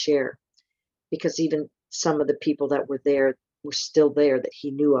able to share, because even some of the people that were there were still there that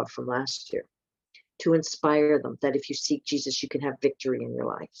he knew of from last year, to inspire them that if you seek Jesus, you can have victory in your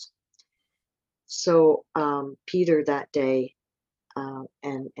lives. So Peter that day,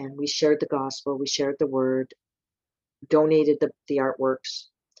 and we shared the gospel, we shared the word, donated the artworks.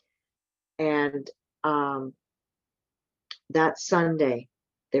 And that Sunday,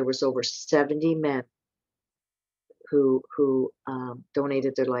 there was over 70 men who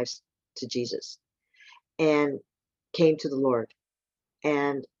donated their lives to Jesus and came to the Lord.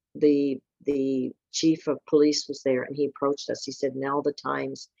 And the chief of police was there, and he approached us. He said, in all the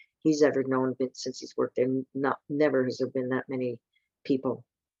times he's ever known since he's worked there, never has there been that many people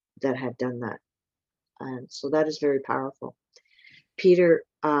that had done that. And so that is very powerful. Peter,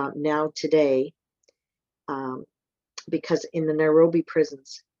 now today, because in the Nairobi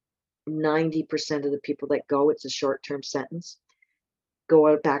prisons, 90% of the people that go, it's a short-term sentence, go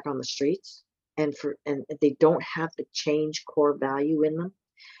out back on the streets, and they don't have the change core value in them,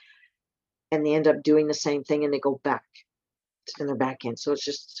 and they end up doing the same thing, and they go back, and they're back in. So it's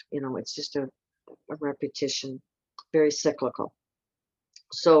just, it's just a repetition, very cyclical.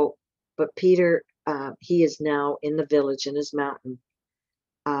 So, but Peter, he is now in the village, in his mountain,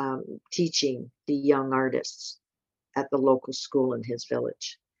 teaching the young artists at the local school in his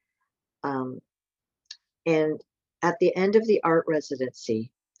village. And at the end of the art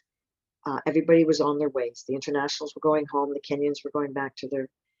residency, everybody was on their ways. The internationals were going home. The Kenyans were going back to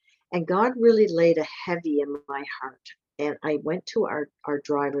and God really laid a heavy in my heart. And I went to our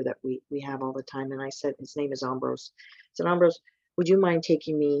driver that we have all the time, and I said, his name is Ambrose. I said, Ambrose, would you mind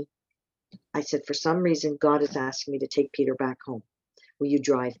taking me? I said, for some reason, God is asking me to take Peter back home. Will you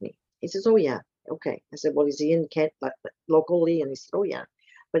drive me? He says, oh, yeah. Okay. I said, well, is he in Kent locally? And he said, oh, yeah.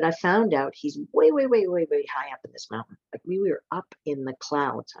 But I found out he's way, way, way, way, way high up in this mountain. Like, we were up in the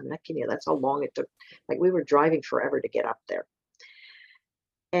clouds. I'm not kidding you. That's how long it took. Like, we were driving forever to get up there.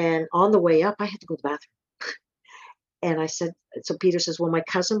 And on the way up, I had to go to the bathroom. And I said, so Peter says, well, my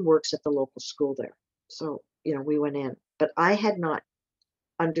cousin works at the local school there. So, we went in. But I had not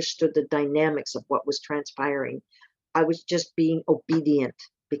understood the dynamics of what was transpiring. I was just being obedient,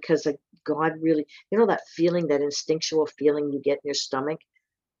 because God really, that feeling, that instinctual feeling you get in your stomach.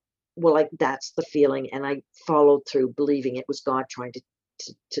 Well, like, that's the feeling. And I followed through, believing it was God trying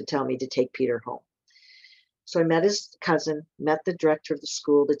to tell me to take Peter home. So I met his cousin, met the director of the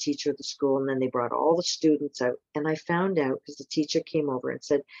school, the teacher of the school, and then they brought all the students out. And I found out, because the teacher came over and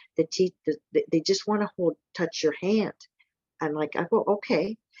said, they just want to touch your hand. I'm like, I go,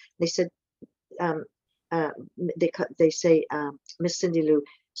 okay. They said, they say, Miss Cindy Lou,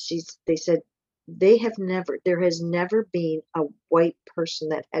 they said, there has never been a white person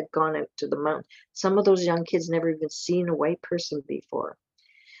that had gone out to the mountain. Some of those young kids never even seen a white person before.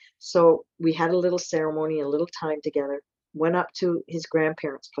 So we had a little ceremony, a little time together, went up to his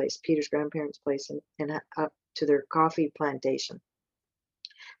grandparents' place, Peter's grandparents' place, and up to their coffee plantation.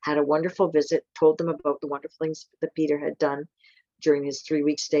 Had a wonderful visit, told them about the wonderful things that Peter had done during his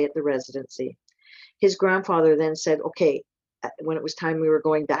 3-week stay at the residency. his grandfather then said, okay, when it was time we were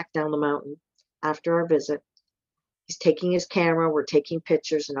going back down the mountain after our visit, he's taking his camera, we're taking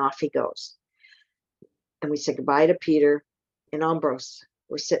pictures, and off he goes. And we said goodbye to Peter and Ambrose.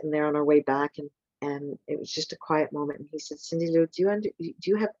 We're sitting there on our way back, and it was just a quiet moment. And he said, Cindy Lou, do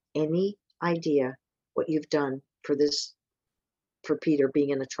you have any idea what you've done for Peter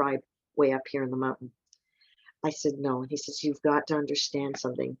being in the tribe way up here in the mountain? I said, no. And he says, you've got to understand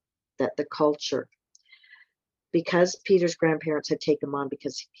something, that the culture, because Peter's grandparents had taken him on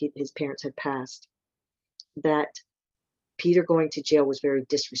because his parents had passed, that Peter going to jail was very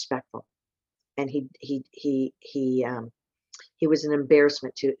disrespectful. And he was an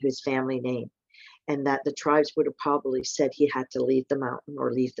embarrassment to his family name, and that the tribes would have probably said he had to leave the mountain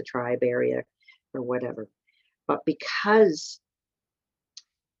or leave the tribe area or whatever. But because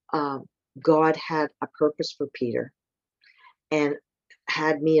God had a purpose for Peter and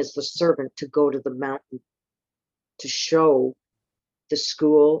had me as the servant to go to the mountain to show the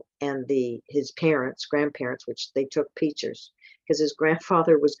school and his grandparents, which they took pictures, because his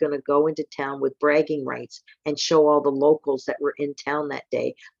grandfather was going to go into town with bragging rights and show all the locals that were in town that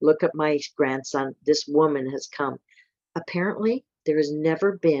day, look at my grandson, this woman has come. Apparently, there has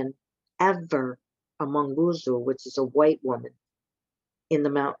never been ever a Monguzul, which is a white woman, in the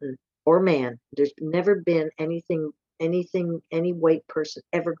mountain, or man. There's never been any white person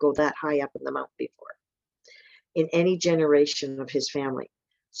ever go that high up in the mountain before, in any generation of his family.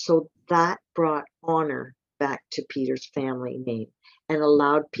 So that brought honor back to Peter's family name and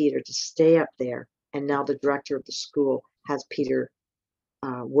allowed Peter to stay up there. And now the director of the school has Peter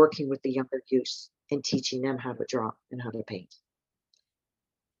working with the younger youths and teaching them how to draw and how to paint.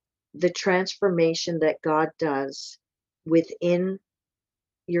 The transformation that God does within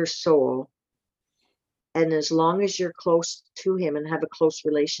your soul, and as long as you're close to him and have a close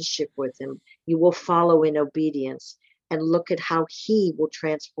relationship with him, you will follow in obedience and look at how he will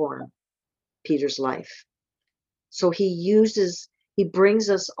transform Peter's life. So he brings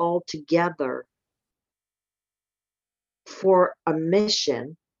us all together for a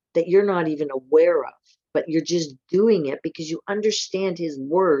mission that you're not even aware of, but you're just doing it because you understand his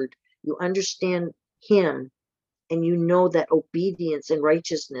word, you understand him, and you know that obedience and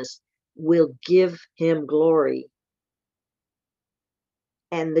righteousness will give him glory.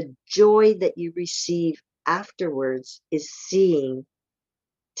 And the joy that you receive afterwards is seeing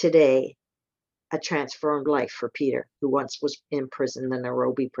today a transformed life for Peter, who once was in prison, the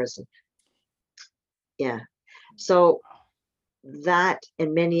Nairobi prison. Yeah. So that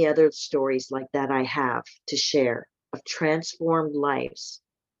and many other stories like that I have to share of transformed lives.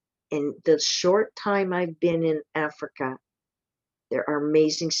 In the short time I've been in Africa, there are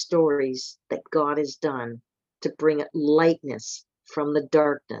amazing stories that God has done to bring lightness from the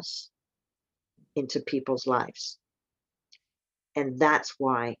darkness into people's lives. And that's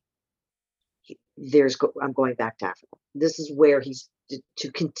why I'm going back to Africa. This is where he's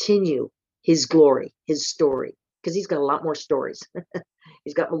to continue his glory, his story, because he's got a lot more stories.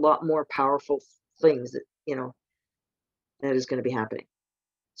 He's got a lot more powerful things that, that is going to be happening.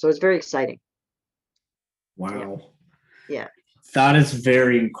 So it's very exciting. Wow. Yeah. That is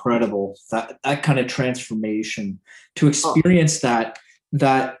very incredible. That kind of transformation, to experience that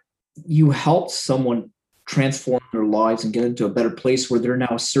you helped someone transform their lives and get into a better place where they're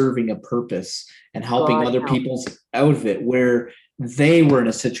now serving a purpose and helping other people out of it, where they were in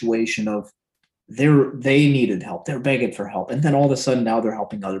a situation of they needed help. They're begging for help. And then all of a sudden now they're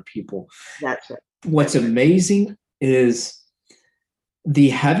helping other people. That's right. What's amazing is the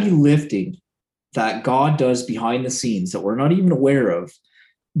heavy lifting that God does behind the scenes that we're not even aware of,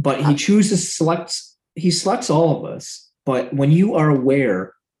 but he selects all of us. But when you are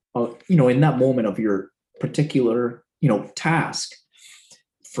aware of, in that moment of your particular, task,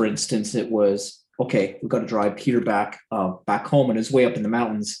 for instance, it was, okay, we've got to drive Peter back home on his way up in the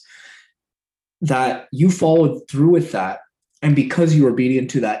mountains, that you followed through with that. And because you were obedient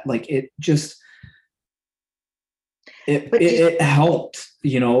to that, like it helped,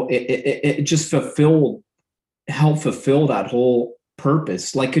 it just helped fulfill that whole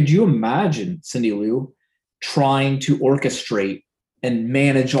purpose. Like, could you imagine, Cindy Lou, trying to orchestrate and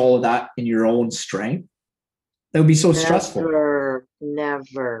manage all of that in your own strength? That would be so stressful.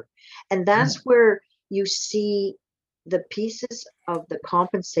 Never. And that's where you see the pieces of the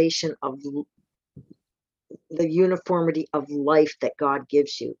compensation of the uniformity of life that God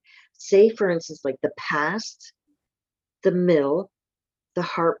gives you. Say, for instance, like the past, the middle, the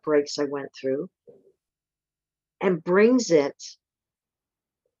heartbreaks I went through, and brings it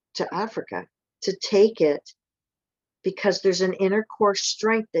to Africa, to take it, because there's an inner core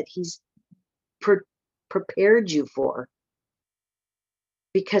strength that he's prepared you for,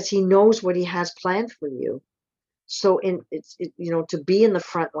 because he knows what he has planned for you. So to be in the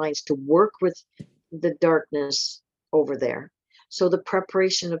front lines, to work with the darkness over there. So the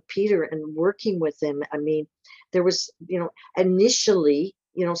preparation of Peter and working with him, I mean, there was, initially,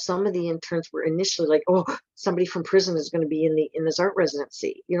 some of the interns were initially like, oh, somebody from prison is going to be in this art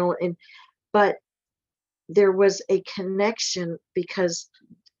residency, but there was a connection because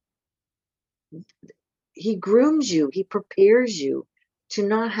he grooms you, he prepares you to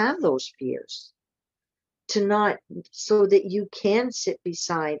not have those fears, so that you can sit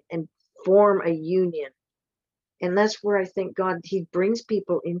beside and form a union. And that's where I think God, he brings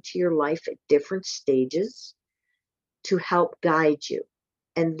people into your life at different stages to help guide you.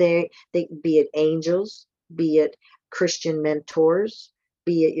 And they be it angels, be it Christian mentors,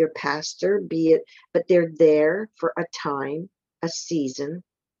 be it your pastor, but they're there for a time, a season.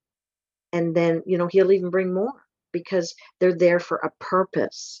 And then, he'll even bring more because they're there for a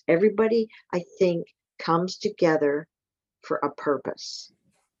purpose. Everybody, I think, comes together for a purpose,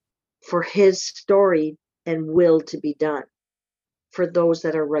 for his story and will to be done, for those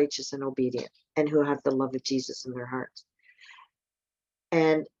that are righteous and obedient and who have the love of Jesus in their hearts.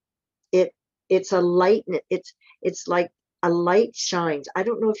 And it's a light, it's like a light shines. I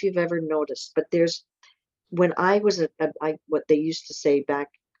don't know if you've ever noticed, but when I was what they used to say back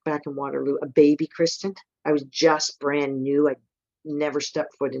in Waterloo, a baby Christian, I was just brand new. I never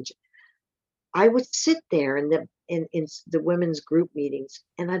stepped foot in. I would sit there in the women's group meetings,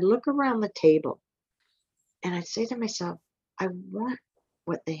 and I'd look around the table, and I'd say to myself, I want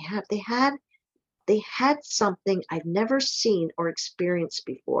what they have. They had something I've never seen or experienced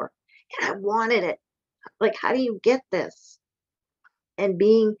before, and I wanted it. Like, how do you get this? And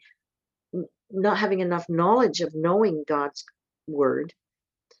not having enough knowledge of knowing God's word,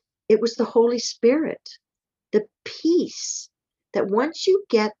 it was the Holy Spirit, the peace that once you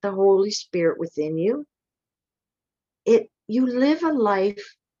get the Holy Spirit within you, you live a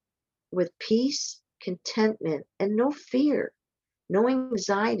life with peace, contentment, and no fear, no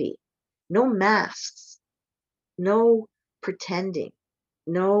anxiety, no masks, no pretending,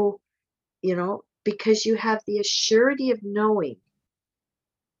 no, because you have the assurity of knowing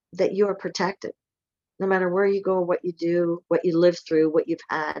that you are protected. No matter where you go, what you do, what you live through, what you've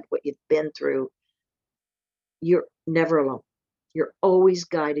had, what you've been through, you're never alone. You're always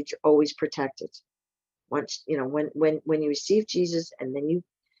guided. You're always protected. Once, when you receive Jesus, and then you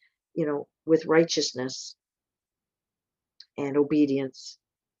with righteousness and obedience,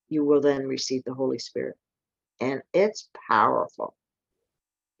 you will then receive the Holy Spirit. And it's powerful.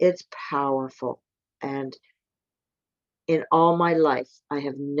 It's powerful. And in all my life, I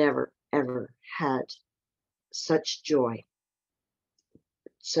have never, ever had such joy.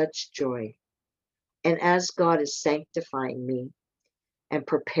 Such joy. And as God is sanctifying me and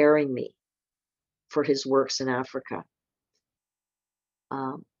preparing me for his works in Africa,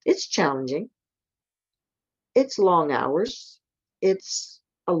 it's challenging. It's long hours. It's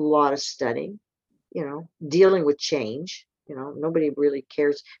a lot of studying, dealing with change. Nobody really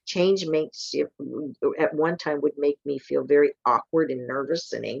cares. Change makes you, at one time, would make me feel very awkward and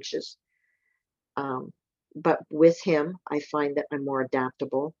nervous and anxious. But with him, I find that I'm more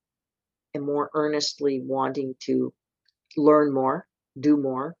adaptable and more earnestly wanting to learn more, do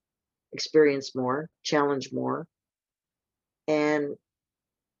more, experience more, challenge more, and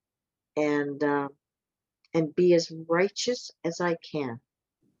be as righteous as I can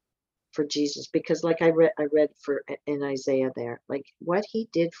for Jesus. Because like I read in Isaiah there, like what he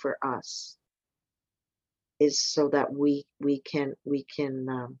did for us is so that we can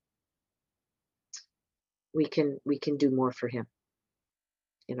do more for him,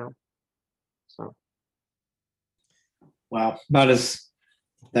 so. Wow, that is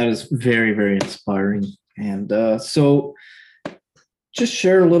very, very inspiring. And so just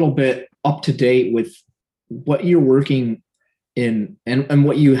share a little bit up to date with what you're working in and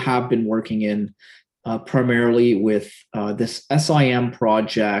what you have been working in, primarily with this SIM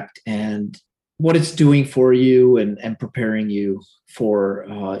project and what it's doing for you and preparing you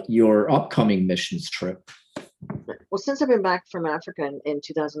for your upcoming missions trip. Well, since I've been back from Africa in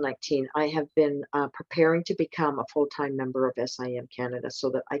 2019, I have been preparing to become a full-time member of SIM Canada so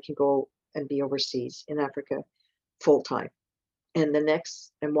that I can go and be overseas in Africa full-time. And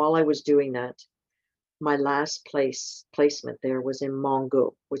while I was doing that, my last placement there was in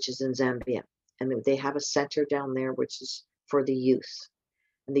Mongo, which is in Zambia. And they have a center down there, which is for the youth.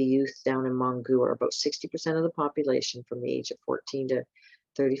 And the youth down in Mongo are about 60% of the population from the age of 14 to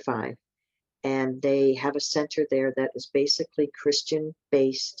 35. And they have a center there that is basically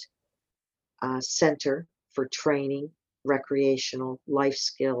Christian-based center for training, recreational, life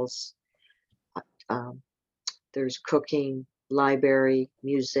skills. Um, there's cooking, library,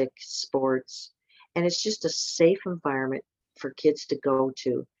 music, sports, and it's just a safe environment for kids to go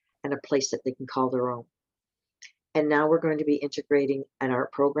to and a place that they can call their own. And now we're going to be integrating an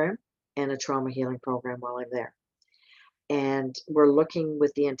art program and a trauma healing program while I'm there. And we're looking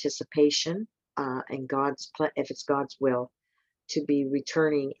with the anticipation and God's plan, if it's God's will, to be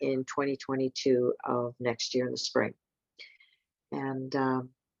returning in 2022 of next year in the spring. And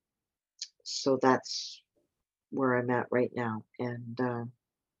so that's where I'm at right now, and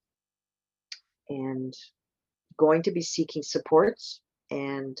going to be seeking supports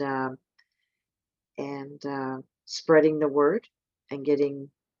and spreading the word and getting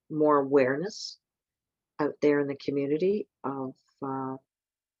more awareness out there in the community of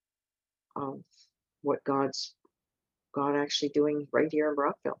what God actually doing right here in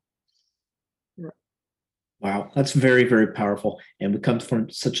Brockville. Yeah. Wow, that's very, very powerful. And we come from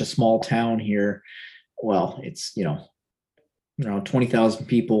such a small town here. Well, it's 20,000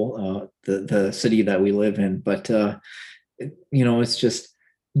 people, the city that we live in, but it's just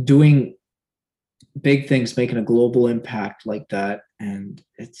doing big things, making a global impact like that, and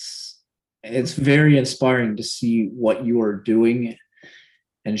it's very inspiring to see what you are doing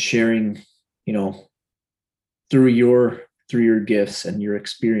and sharing, through your gifts and your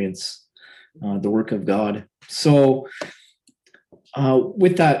experience, the work of God. So,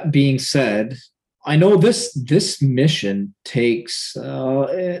 with that being said, I know this mission takes,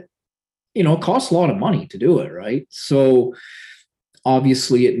 it costs a lot of money to do it, right? So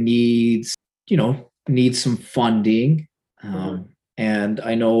obviously it needs some funding. And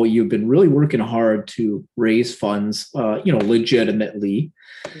I know you've been really working hard to raise funds, legitimately,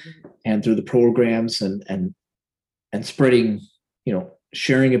 and through the programs and spreading,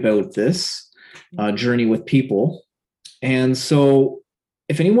 sharing about this journey with people. And so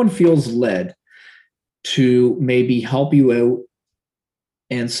if anyone feels led to maybe help you out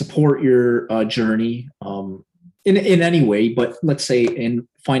and support your journey in any way, but let's say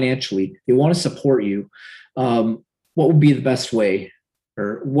financially, they want to support you, what would be the best way,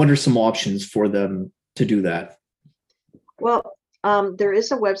 or what are some options for them to do that? Well, there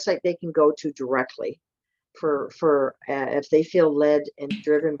is a website they can go to directly for if they feel led and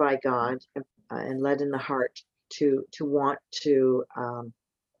driven by God and led in the heart to want to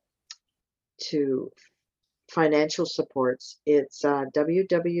financial supports. It's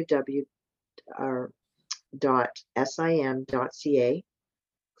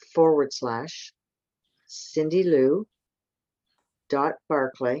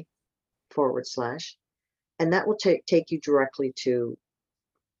and that will take you directly to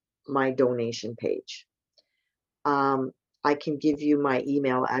my donation page. I can give you my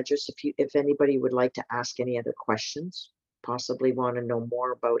email address if anybody would like to ask any other questions, possibly want to know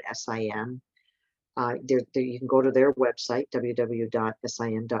more about SIM. You can go to their website,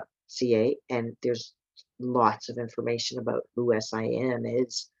 www.sim.ca, and there's lots of information about who SIM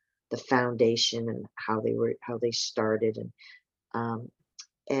is, the foundation, and how they started,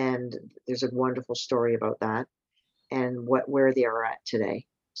 and there's a wonderful story about that and where they are at today.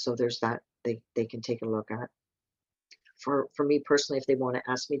 So there's that they can take a look at. For me personally, if they want to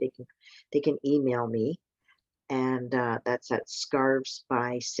ask me, they can email me, and that's at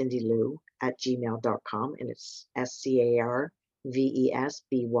scarvesbycindylou@gmail.com, and it's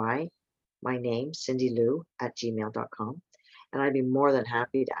SCARVESBY, my name, Cindy Lou, @gmail.com. And I'd be more than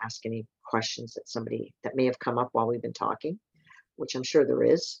happy to ask any questions that may have come up while we've been talking, which I'm sure there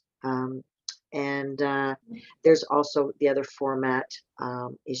is. And there's also the other format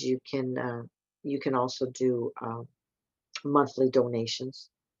is you can also do monthly donations.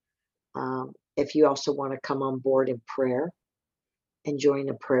 If you also want to come on board in prayer and join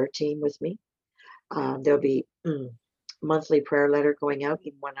a prayer team with me, there'll be monthly prayer letter going out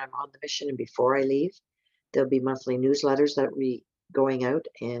even when I'm on the mission and before I leave. There'll be monthly newsletters that we going out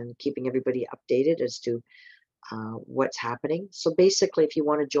and keeping everybody updated as to what's happening. So basically, if you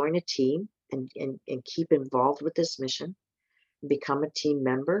want to join a team and keep involved with this mission, become a team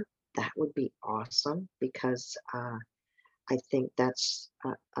member, that would be awesome, because I think that's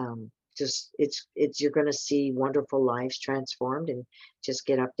just you're going to see wonderful lives transformed, and just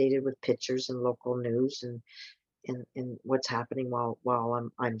get updated with pictures and local news and what's happening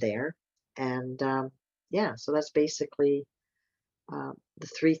while I'm there. And so that's basically the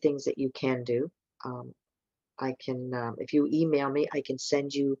three things that you can do. I can, if you email me, I can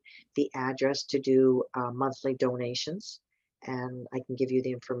send you the address to do monthly donations, and I can give you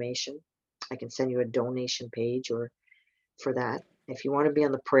the information. I can send you a donation page for that. If you want to be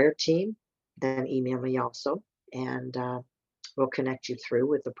on the prayer team, then email me also, and we'll connect you through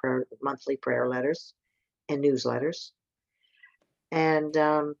with the monthly prayer letters and newsletters. And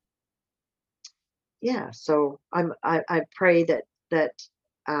yeah, so I pray that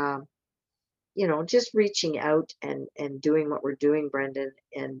just reaching out and doing what we're doing, Brendan,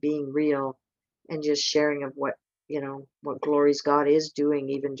 and being real, and just sharing of what glories God is doing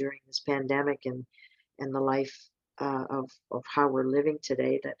even during this pandemic, and the life of how we're living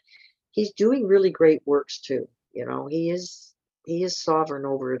today, that He's doing really great works too. He is sovereign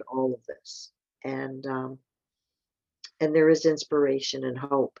over it, all of this, and there is inspiration and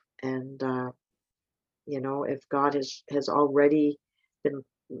hope. And if God has already been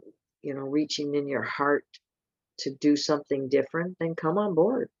reaching in your heart to do something different, then come on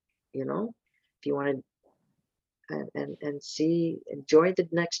board. If you want to and enjoy the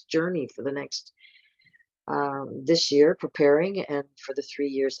next journey for the next this year, preparing, and for the 3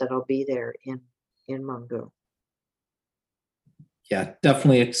 years that I'll be there in Mungu. Yeah,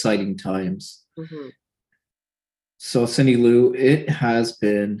 definitely exciting times. Mm-hmm. So, Cindy Lou, it has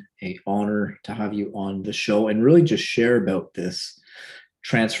been an honor to have you on the show and really just share about this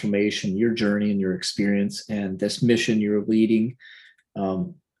transformation, your journey and your experience, and this mission you're leading,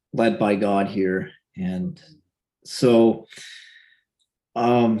 led by God here. And so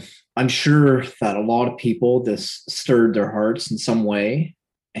I'm sure that a lot of people, this stirred their hearts in some way.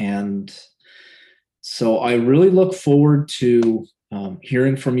 And so I really look forward to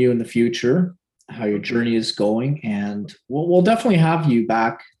hearing from you in the future, how your journey is going. And we'll definitely have you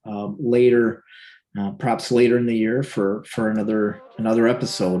back later, perhaps later in the year for another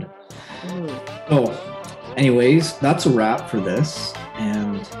episode. So anyways, that's a wrap for this.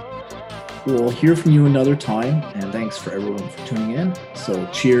 And we'll hear from you another time. And thanks for everyone for tuning in. So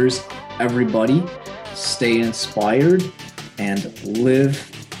cheers, everybody. Stay inspired and live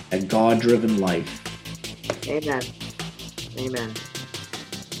a God-driven life. Amen. Amen.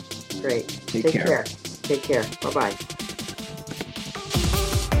 Great. Take care. Take care. Bye-bye.